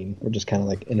 14. We're just kind of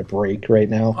like in a break right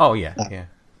now. Oh yeah, yeah.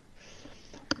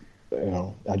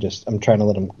 I'm trying to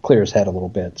let him clear his head a little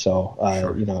bit. So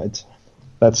sure.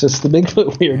 That's just the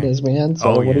Bigfoot weirdness, man.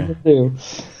 So what are you gonna do?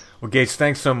 Well, Gates,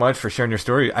 thanks so much for sharing your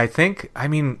story.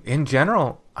 In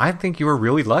general, I think you were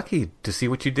really lucky to see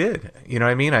what you did. You know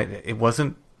what I mean? It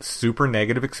wasn't super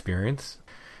negative experience.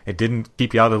 It didn't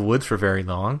keep you out of the woods for very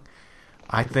long.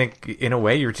 I think, in a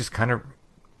way, you're just kind of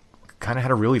had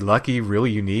a really lucky,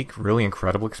 really unique, really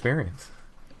incredible experience.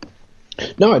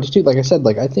 No, I just do. Like I said,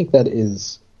 like I think that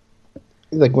is,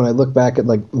 like when I look back at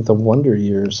like the Wonder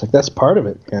Years, like that's part of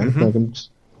it, man. Mm-hmm. Like I'm just,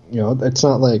 it's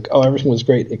not like, oh, everything was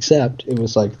great, except it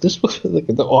was like, this was like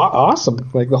awesome,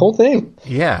 like the whole thing.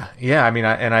 Yeah.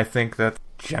 I think that's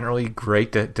generally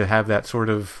great to have that sort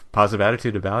of positive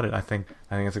attitude about it. I think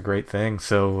it's a great thing.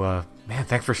 So, man,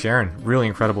 thanks for sharing. Really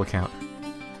incredible account.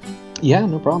 Yeah,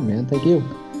 no problem, man. Thank you.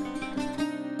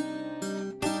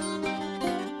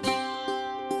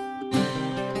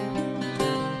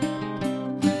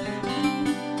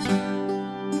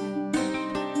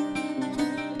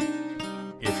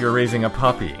 If you're raising a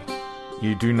puppy,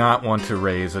 you do not want to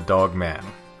raise a dog man.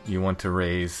 You want to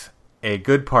raise a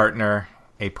good partner,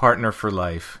 a partner for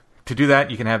life. To do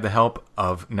that, you can have the help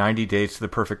of 90 Days to the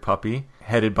Perfect Puppy,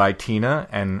 headed by Tina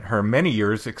and her many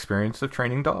years' experience of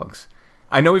training dogs.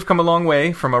 I know we've come a long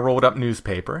way from a rolled-up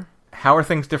newspaper. How are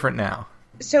things different now?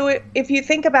 So if you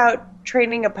think about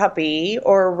training a puppy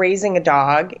or raising a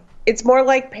dog, it's more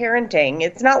like parenting.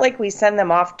 It's not like we send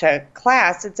them off to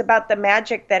class. It's about the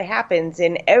magic that happens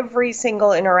in every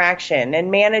single interaction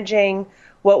and managing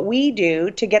what we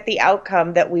do to get the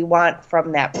outcome that we want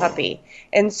from that puppy.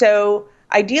 And so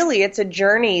ideally, it's a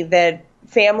journey that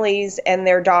families and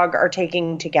their dog are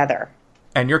taking together.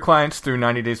 And your clients through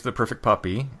 90 Days to the Perfect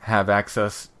Puppy have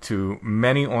access to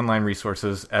many online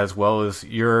resources as well as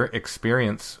your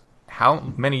experience. How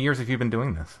many years have you been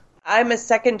doing this? I'm a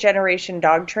second-generation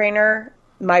dog trainer.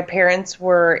 My parents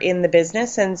were in the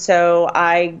business, and so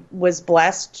I was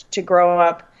blessed to grow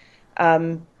up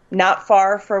not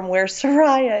far from where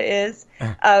Soraya is,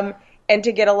 and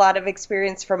to get a lot of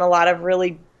experience from a lot of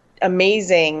really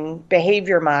amazing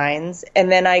behavior minds.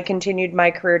 And then I continued my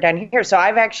career down here. So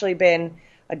I've actually been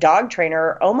a dog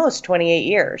trainer almost 28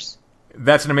 years.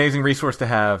 That's an amazing resource to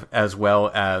have, as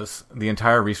well as the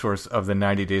entire resource of the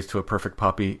 90 Days to a Perfect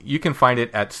Puppy. You can find it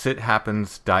at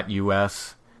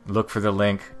sithappens.us. Look for the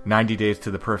link, 90 Days to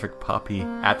the Perfect Puppy,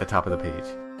 at the top of the page.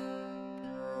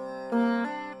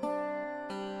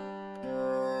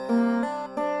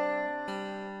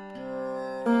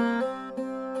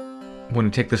 I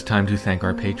want to take this time to thank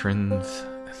our patrons.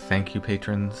 Thank you,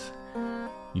 patrons.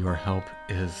 Your help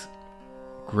is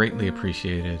greatly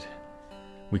appreciated.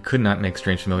 We could not make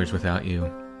Strange Familiars without you.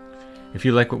 If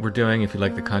you like what we're doing, if you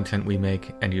like the content we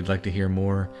make, and you'd like to hear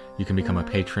more, you can become a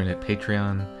patron at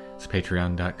Patreon. It's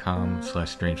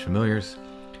patreon.com/strangefamiliars.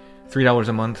 $3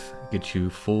 a month gets you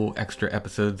full extra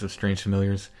episodes of Strange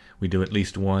Familiars. We do at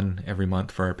least one every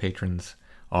month for our patrons.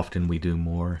 Often we do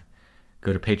more.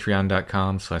 Go to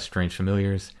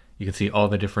patreon.com/strangefamiliars. You can see all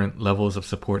the different levels of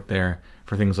support there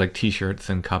for things like t-shirts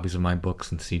and copies of my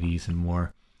books and CDs and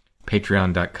more.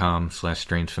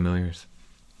 Patreon.com/strangefamiliars.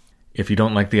 If you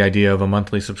don't like the idea of a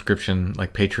monthly subscription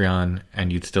like Patreon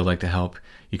and you'd still like to help,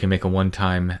 you can make a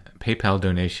one-time PayPal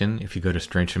donation. If you go to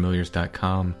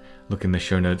strangefamiliars.com, look in the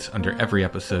show notes under every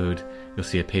episode, you'll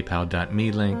see a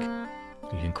paypal.me link.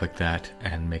 You can click that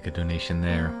and make a donation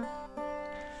there.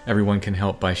 Everyone can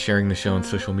help by sharing the show on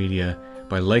social media,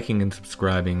 by liking and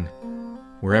subscribing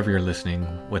wherever you're listening,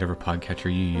 whatever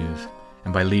podcatcher you use,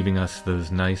 and by leaving us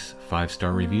those nice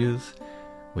 5-star reviews,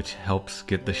 which helps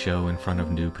get the show in front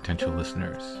of new potential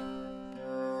listeners.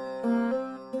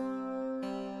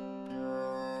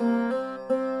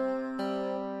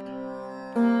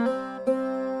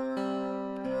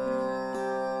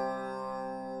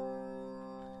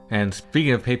 And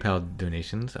speaking of PayPal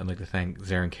donations, I'd like to thank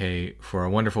Zarin K for a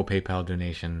wonderful PayPal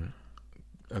donation.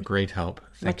 A great help.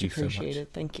 Thank you so much. Much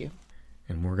appreciated. Thank you.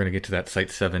 And we're going to get to that Site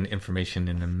 7 information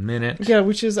in a minute. Yeah,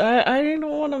 which is, I didn't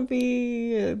want to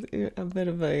be a bit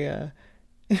of a,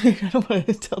 I don't want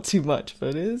to tell too much,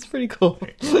 but it is pretty cool.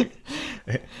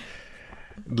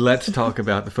 Let's talk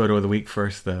about the photo of the week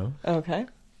first, though. Okay.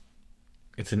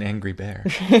 It's an angry bear.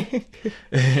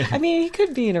 I mean, he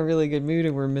could be in a really good mood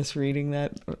and we're misreading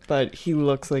that, but he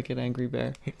looks like an angry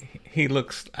bear. He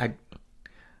looks...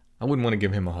 I wouldn't want to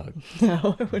give him a hug.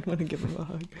 No, I wouldn't want to give him a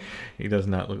hug. He does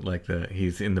not look like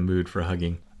he's in the mood for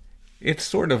hugging. It's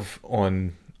sort of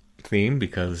on theme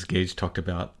because Gage talked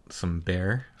about some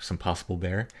possible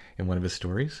bear in one of his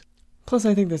stories. Plus,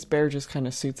 I think this bear just kind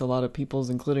of suits a lot of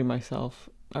people's, including myself,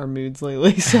 our moods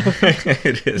lately. So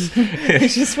it is. You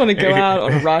just want to go out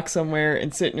on a rock somewhere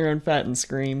and sit in your own fat and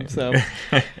scream. So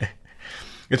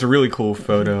it's a really cool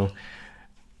photo.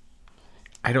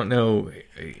 I don't know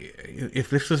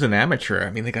if this was an amateur. I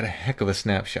mean, they got a heck of a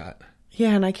snapshot.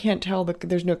 Yeah, and I can't tell.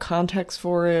 There's no context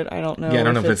for it. I don't know. Yeah, I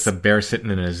don't know if it's a bear sitting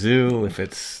in a zoo, if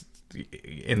it's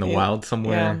in the wild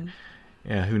somewhere.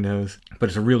 Yeah, who knows? But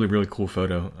it's a really, really cool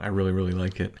photo. I really, really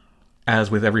like it. As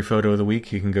with every photo of the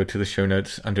week, you can go to the show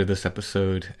notes under this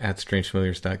episode at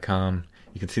strangefamiliars.com.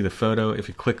 You can see the photo. If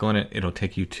you click on it, it'll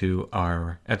take you to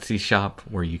our Etsy shop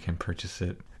where you can purchase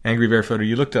it. Angry bear photo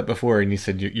you looked up before, and you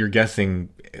said you're guessing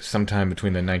sometime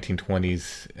between the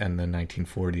 1920s and the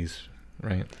 1940s,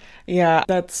 right? Yeah,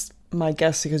 that's my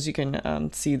guess because you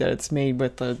can see that it's made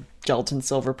with the gelatin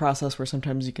silver process where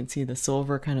sometimes you can see the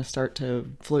silver kind of start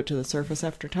to float to the surface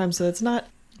after time. So it's not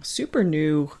super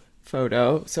new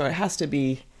photo, so it has to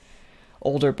be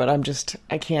older, but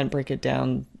I can't break it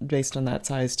down based on that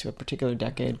size to a particular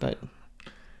decade, but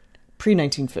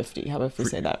pre-1950, how about if we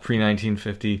say that?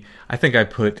 Pre-1950. I think I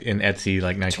put in Etsy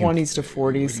like 20s to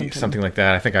 40s. Something like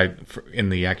that. I think in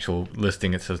the actual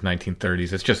listing it says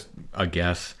 1930s. It's just a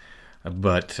guess,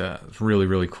 but it's really,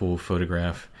 really cool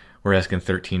photograph. We're asking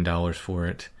 $13 for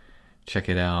it. Check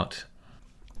it out.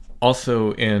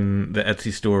 Also in the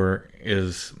Etsy store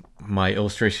is my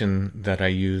illustration that I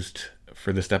used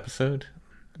for this episode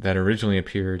that originally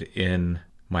appeared in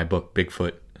my book,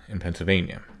 Bigfoot in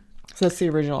Pennsylvania. So that's the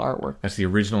original artwork. That's the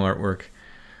original artwork.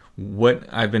 What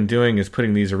I've been doing is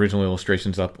putting these original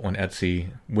illustrations up on Etsy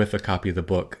with a copy of the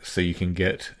book so you can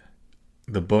get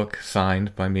the book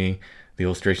signed by me, the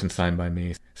illustration signed by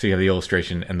me. So you have the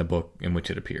illustration and the book in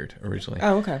which it appeared originally.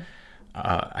 Oh, okay.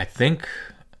 I think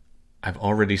I've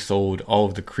already sold all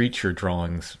of the creature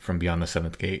drawings from Beyond the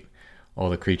Seventh Gate.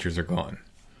 All the creatures are gone.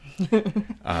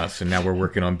 So now we're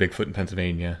working on Bigfoot in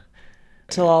Pennsylvania.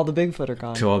 Till all the Bigfoot are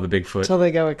gone. Till all the Bigfoot. Till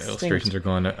they go extinct. Illustrations are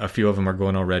gone. A few of them are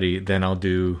gone already. Then I'll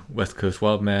do West Coast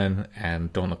Wildman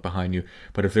and Don't Look Behind You.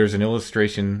 But if there's an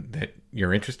illustration that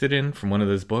you're interested in from one of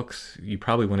those books, you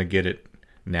probably want to get it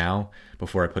now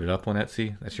before I put it up on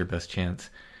Etsy. That's your best chance.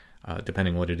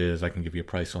 Depending what it is, I can give you a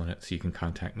price on it, so you can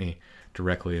contact me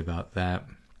directly about that.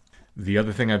 The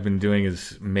other thing I've been doing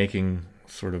is making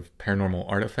sort of paranormal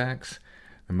artifacts.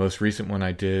 The most recent one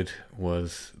I did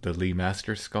was the Lee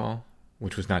Master skull,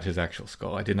 which was not his actual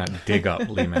skull. I did not dig up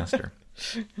Lee Master.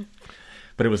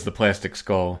 But it was the plastic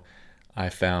skull I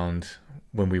found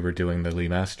when we were doing the Lee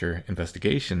Master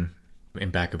investigation in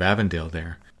back of Avondale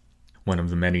there. One of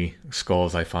the many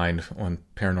skulls I find on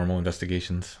paranormal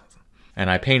investigations. And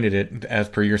I painted it, as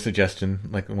per your suggestion,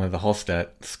 like one of the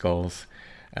Hallstatt skulls,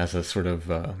 as a sort of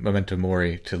memento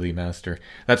mori to Lee Master.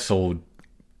 That sold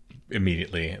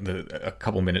immediately, a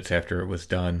couple minutes after it was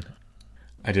done.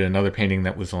 I did another painting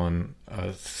that was on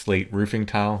a slate roofing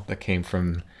tile that came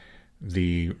from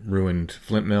the ruined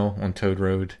flint mill on Toad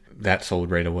Road. That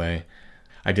sold right away.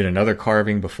 I did another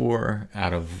carving before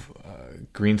out of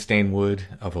green stain wood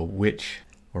of a witch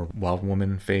or wild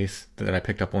woman face that I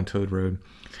picked up on Toad Road.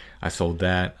 I sold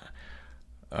that.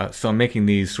 So I'm making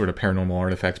these sort of paranormal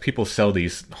artifacts. People sell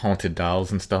these haunted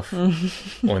dolls and stuff on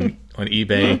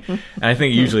eBay. And I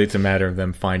think usually it's a matter of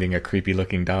them finding a creepy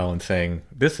looking doll and saying,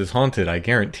 "This is haunted, I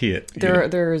guarantee it."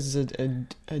 There is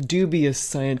a dubious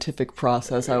scientific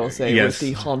process, I will say, yes. with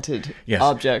the haunted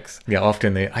objects. Yeah,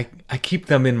 often I keep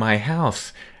them in my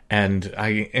house and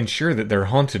I ensure that they're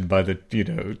haunted by the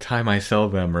time I sell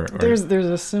them. Or there's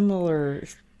a similar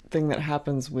thing that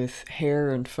happens with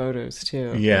hair and photos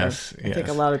too. Yes, I think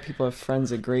a lot of people have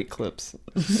friends at Great Clips.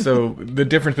 So the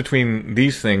difference between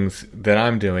these things that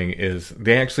I'm doing is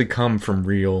they actually come from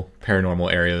real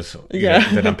paranormal areas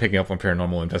that I'm picking up on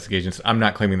paranormal investigations. I'm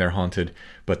not claiming they're haunted,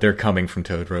 but they're coming from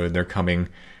Toad Road. They're coming,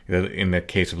 in the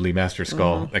case of Lee Master's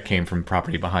skull, that came from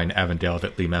property behind Avondale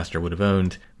that Lee Master would have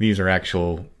owned. These are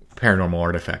actual paranormal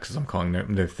artifacts, as I'm calling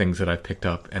them. They're things that I've picked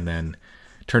up and then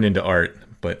turned into art,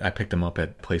 but I picked them up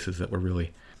at places that were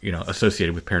really,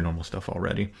 associated with paranormal stuff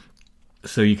already.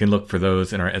 So you can look for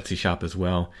those in our Etsy shop as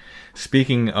well.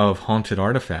 Speaking of haunted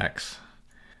artifacts,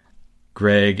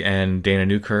 Greg and Dana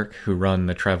Newkirk, who run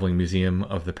the Traveling Museum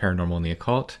of the Paranormal and the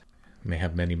Occult, they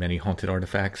have many, many haunted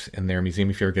artifacts in their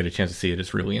museum. If you ever get a chance to see it,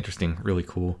 it's really interesting, really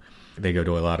cool. They go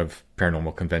to a lot of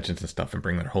paranormal conventions and stuff and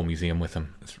bring their whole museum with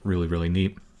them. It's really, really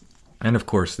neat. And of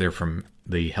course, they're from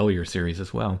the Hellier series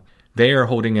as well. They are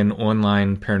holding an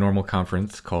online paranormal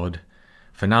conference called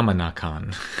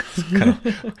PhenomenaCon.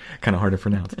 kind of hard to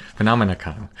pronounce.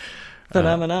 PhenomenaCon.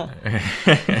 Phenomena.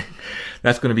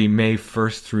 That's going to be May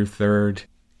 1st through 3rd.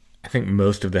 I think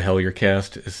most of the Hellier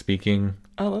cast is speaking.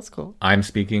 Oh, that's cool. I'm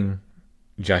speaking.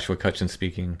 Joshua Cutchin's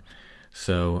speaking.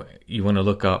 So you want to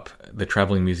look up the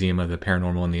Traveling Museum of the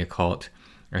Paranormal and the Occult.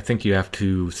 I think you have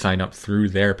to sign up through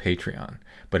their Patreon.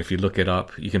 But if you look it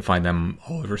up, you can find them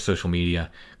all over social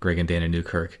media, Greg and Dana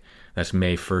Newkirk. That's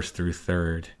May 1st through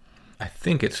 3rd. I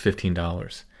think it's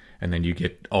 $15. And then you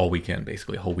get all weekend,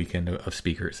 basically, a whole weekend of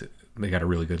speakers. They got a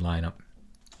really good lineup.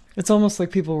 It's almost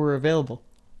like people were available.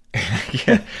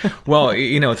 Yeah. Well,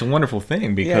 it's a wonderful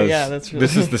thing because that's really...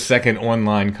 this is the second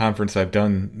online conference I've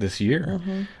done this year.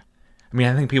 Mm-hmm. I mean,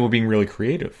 I think people are being really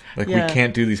creative. We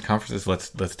can't do these conferences.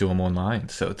 Let's do them online.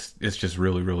 So it's just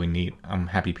really, really neat. I'm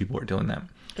happy people are doing that.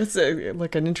 It's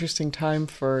like an interesting time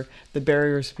for the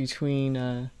barriers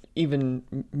between even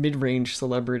mid-range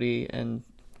celebrity and...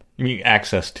 You mean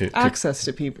access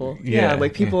to people? Yeah,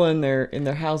 like people in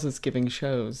their houses giving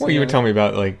shows. Well, you were telling me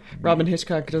about Robin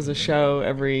Hitchcock does a show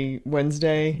every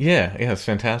Wednesday. Yeah, it's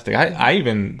fantastic.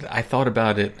 I thought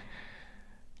about it,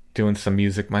 doing some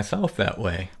music myself that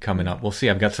way coming up. We'll see.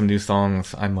 I've got some new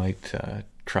songs I might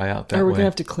try out that way. We're gonna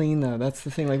have to clean though. That's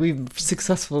the thing. We've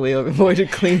successfully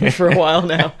avoided cleaning for a while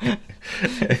now.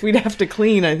 If we'd have to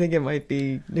clean, I think it might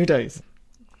be new days.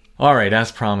 All right,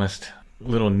 as promised,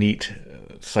 little neat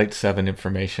Site 7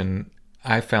 information.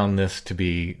 I found this to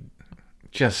be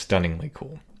just stunningly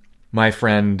cool. My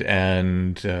friend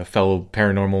and fellow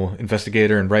paranormal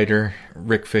investigator and writer,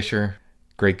 Rick Fisher,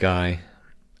 great guy,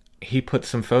 he put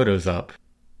some photos up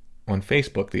on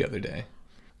Facebook the other day,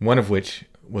 one of which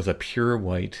was a pure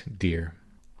white deer,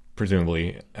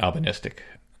 presumably albinistic.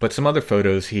 But some other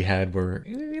photos he had were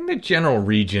in the general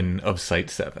region of Site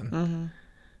 7. Mm-hmm.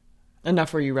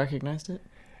 Enough where you recognized it?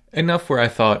 Enough where I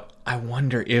thought, I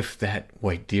wonder if that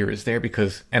white deer is there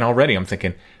and already I'm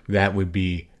thinking that would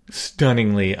be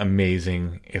stunningly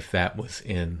amazing if that was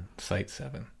in Site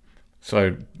 7.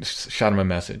 So I shot him a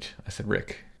message. I said,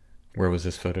 Rick, where was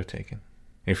this photo taken?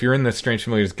 If you're in the Strange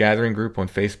Familiars Gathering group on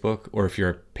Facebook, or if you're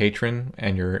a patron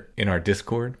and you're in our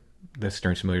Discord, the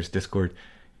Strange Familiars Discord,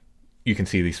 you can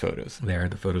see these photos. There are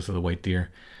the photos of the white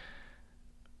deer.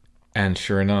 And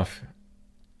sure enough,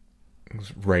 it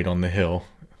was right on the hill,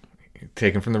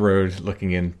 taken from the road,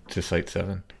 looking into Site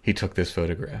 7. He took this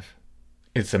photograph.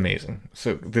 It's amazing.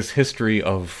 So this history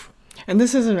of... And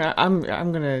this isn't... I'm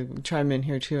going to chime in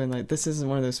here too, and this isn't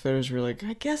one of those photos where you're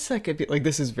I guess that could be...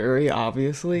 this is very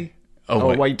obviously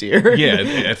a white deer. Yeah,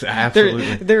 it's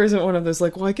absolutely... There isn't one of those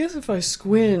well, I guess if I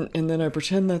squint and then I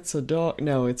pretend that's a dog...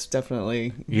 No, it's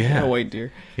definitely a white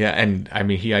deer. Yeah, and I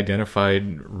mean, he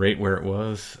identified right where it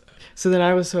was. So then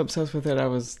I was so obsessed with it, I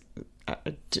was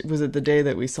it the day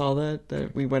that we saw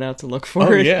that we went out to look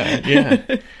for it?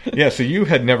 Yeah. So you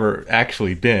had never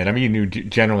actually been. I mean, you knew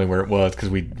generally where it was because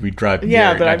we drive.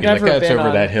 Yeah, but I've never been it's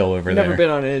over that hill over there. Never been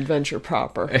on an adventure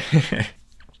proper.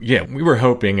 Yeah, we were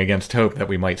hoping against hope that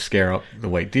we might scare up the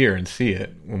white deer and see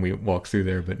it when we walk through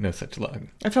there, but no such luck.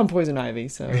 I found poison ivy,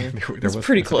 so it was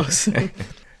pretty close.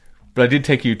 But I did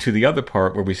take you to the other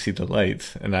part where we see the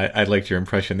lights, and I liked your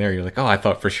impression there. You're I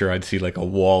thought for sure I'd see a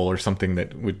wall or something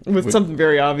that would... With something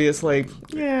very obvious, don't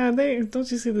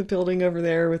you see the building over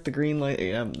there with the green light?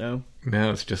 Yeah, no.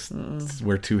 No, it's just it's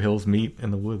where two hills meet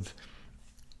in the woods.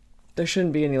 There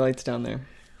shouldn't be any lights down there.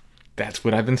 That's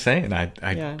what I've been saying. I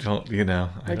don't,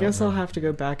 I guess I'll have to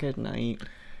go back at night.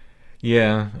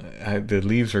 Yeah, the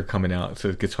leaves are coming out, so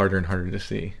it gets harder and harder to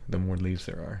see the more leaves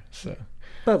there are. So,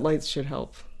 but lights should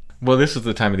help. Well, this is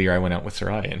the time of the year I went out with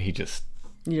Soraya, and he just...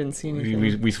 You didn't see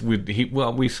anything?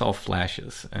 We saw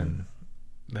flashes, and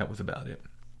that was about it.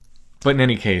 But in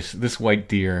any case, this white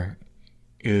deer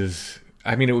is,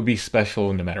 I mean, it would be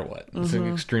special no matter what. It's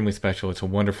extremely special. It's a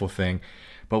wonderful thing.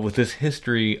 But with this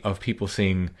history of people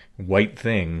seeing white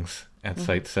things at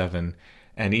Site 7,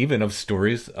 and even of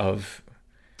stories of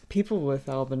people with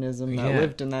albinism that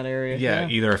lived in that area. Yeah,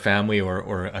 either a family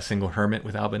or a single hermit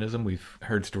with albinism. We've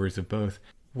heard stories of both.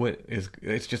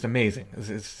 It's just amazing.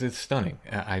 It's stunning.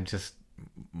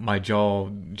 My jaw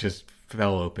just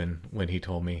fell open when he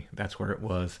told me that's where it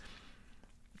was.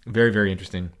 Very, very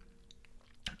interesting.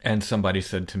 And somebody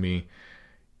said to me,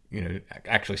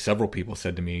 actually several people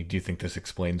said to me, do you think this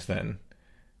explains then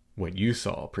what you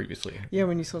saw previously? Yeah,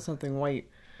 when you saw something white.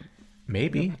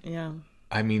 Maybe. Yeah.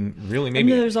 I mean, really,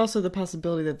 maybe. And there's also the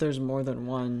possibility that there's more than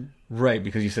one. Right,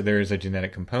 because you said there is a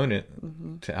genetic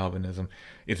component to albinism.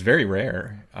 It's very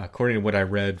rare. According to what I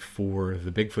read for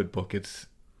the Bigfoot book, it's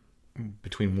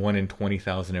between 1 in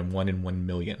 20,000 and 1 in 1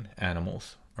 million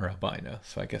animals are albino.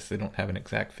 So I guess they don't have an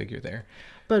exact figure there.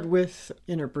 But with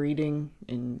interbreeding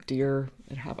in deer,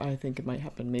 I think it might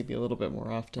happen maybe a little bit more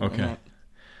often than that.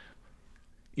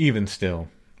 Even still,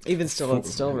 it's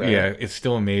still rare. Yeah, it's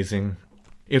still amazing.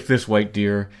 If this white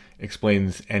deer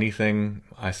explains anything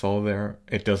I saw there,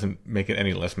 it doesn't make it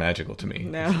any less magical to me.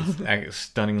 No. It's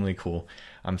stunningly cool.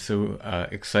 I'm so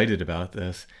excited about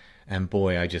this. And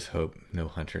boy, I just hope no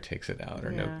hunter takes it out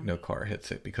or no car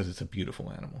hits it, because it's a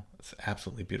beautiful animal. It's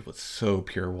absolutely beautiful. It's so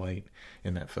pure white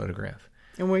in that photograph.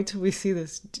 And wait till we see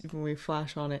this when we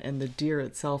flash on it and the deer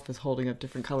itself is holding up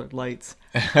different colored lights.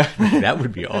 That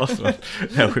would be awesome.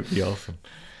 That would be awesome.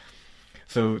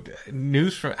 So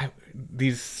news from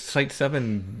these Site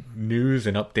 7 news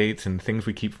and updates and things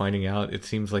we keep finding out, it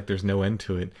seems like there's no end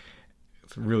to it.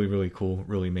 It's really, really cool,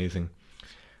 really amazing.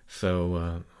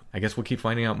 So I guess we'll keep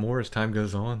finding out more as time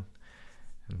goes on,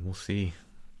 and we'll see.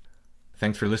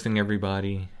 Thanks for listening,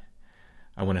 everybody.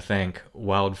 I want to thank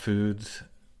Wild Foods.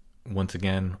 Once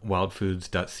again,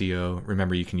 wildfoods.co.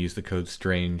 Remember, you can use the code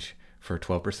STRANGE for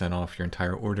 12% off your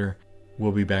entire order.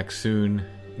 We'll be back soon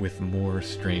with more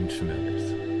Strange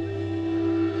Familiars.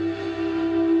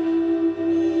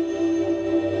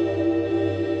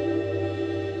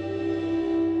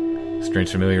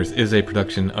 Strange Familiars is a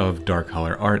production of Dark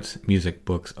Holler Arts, music,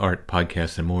 books, art,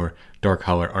 podcasts, and more.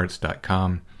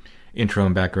 darkhollerarts.com. Intro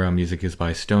and background music is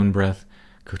by Stone Breath.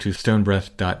 Go to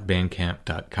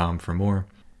stonebreath.bandcamp.com for more.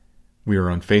 We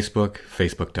are on Facebook,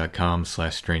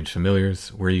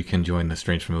 facebook.com/strangefamiliars, where you can join the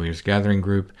Strange Familiars Gathering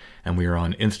group, and we are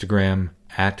on Instagram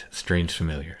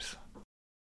 @strangefamiliars.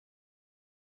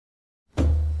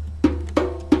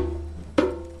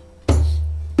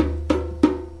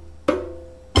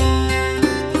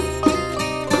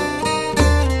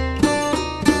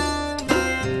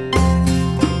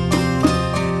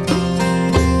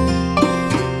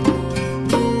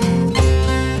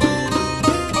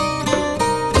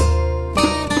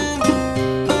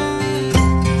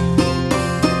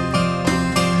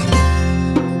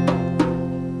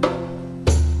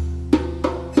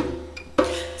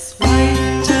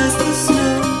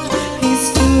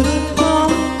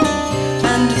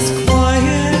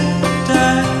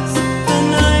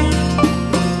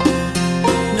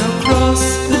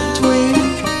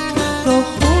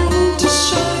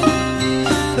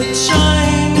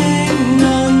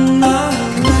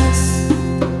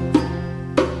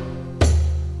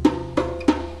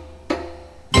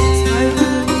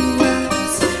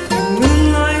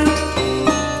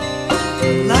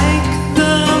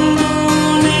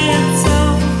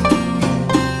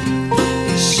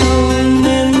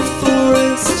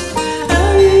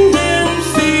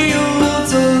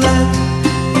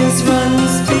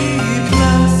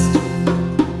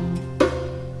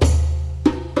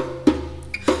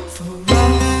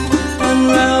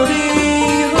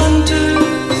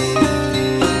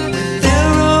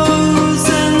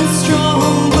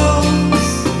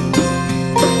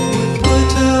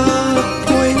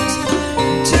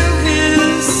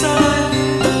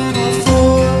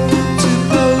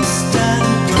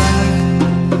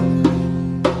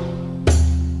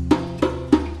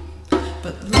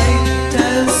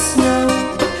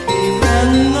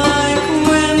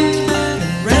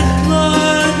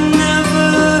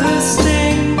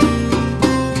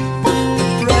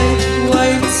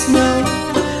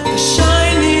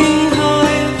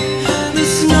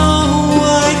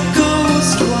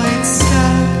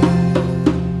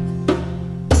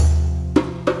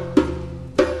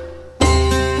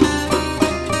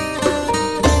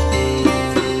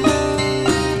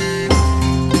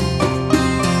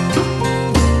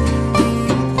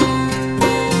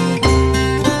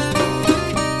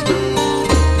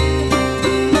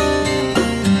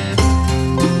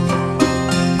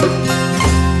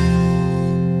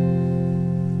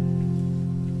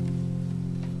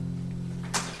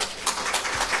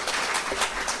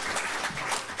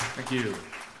 do.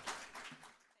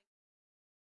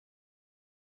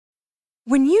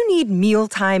 When you need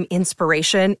mealtime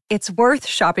inspiration, it's worth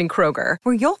shopping Kroger,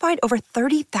 where you'll find over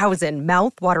 30,000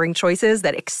 mouth-watering choices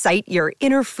that excite your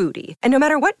inner foodie. And no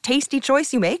matter what tasty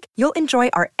choice you make, you'll enjoy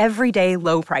our everyday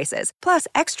low prices, plus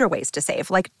extra ways to save,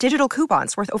 like digital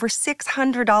coupons worth over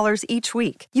 $600 each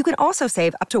week. You can also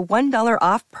save up to $1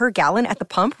 off per gallon at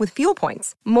the pump with fuel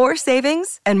points. More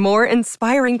savings and more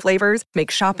inspiring flavors make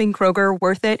shopping Kroger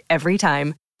worth it every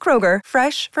time. Kroger,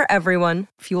 fresh for everyone.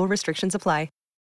 Fuel restrictions apply.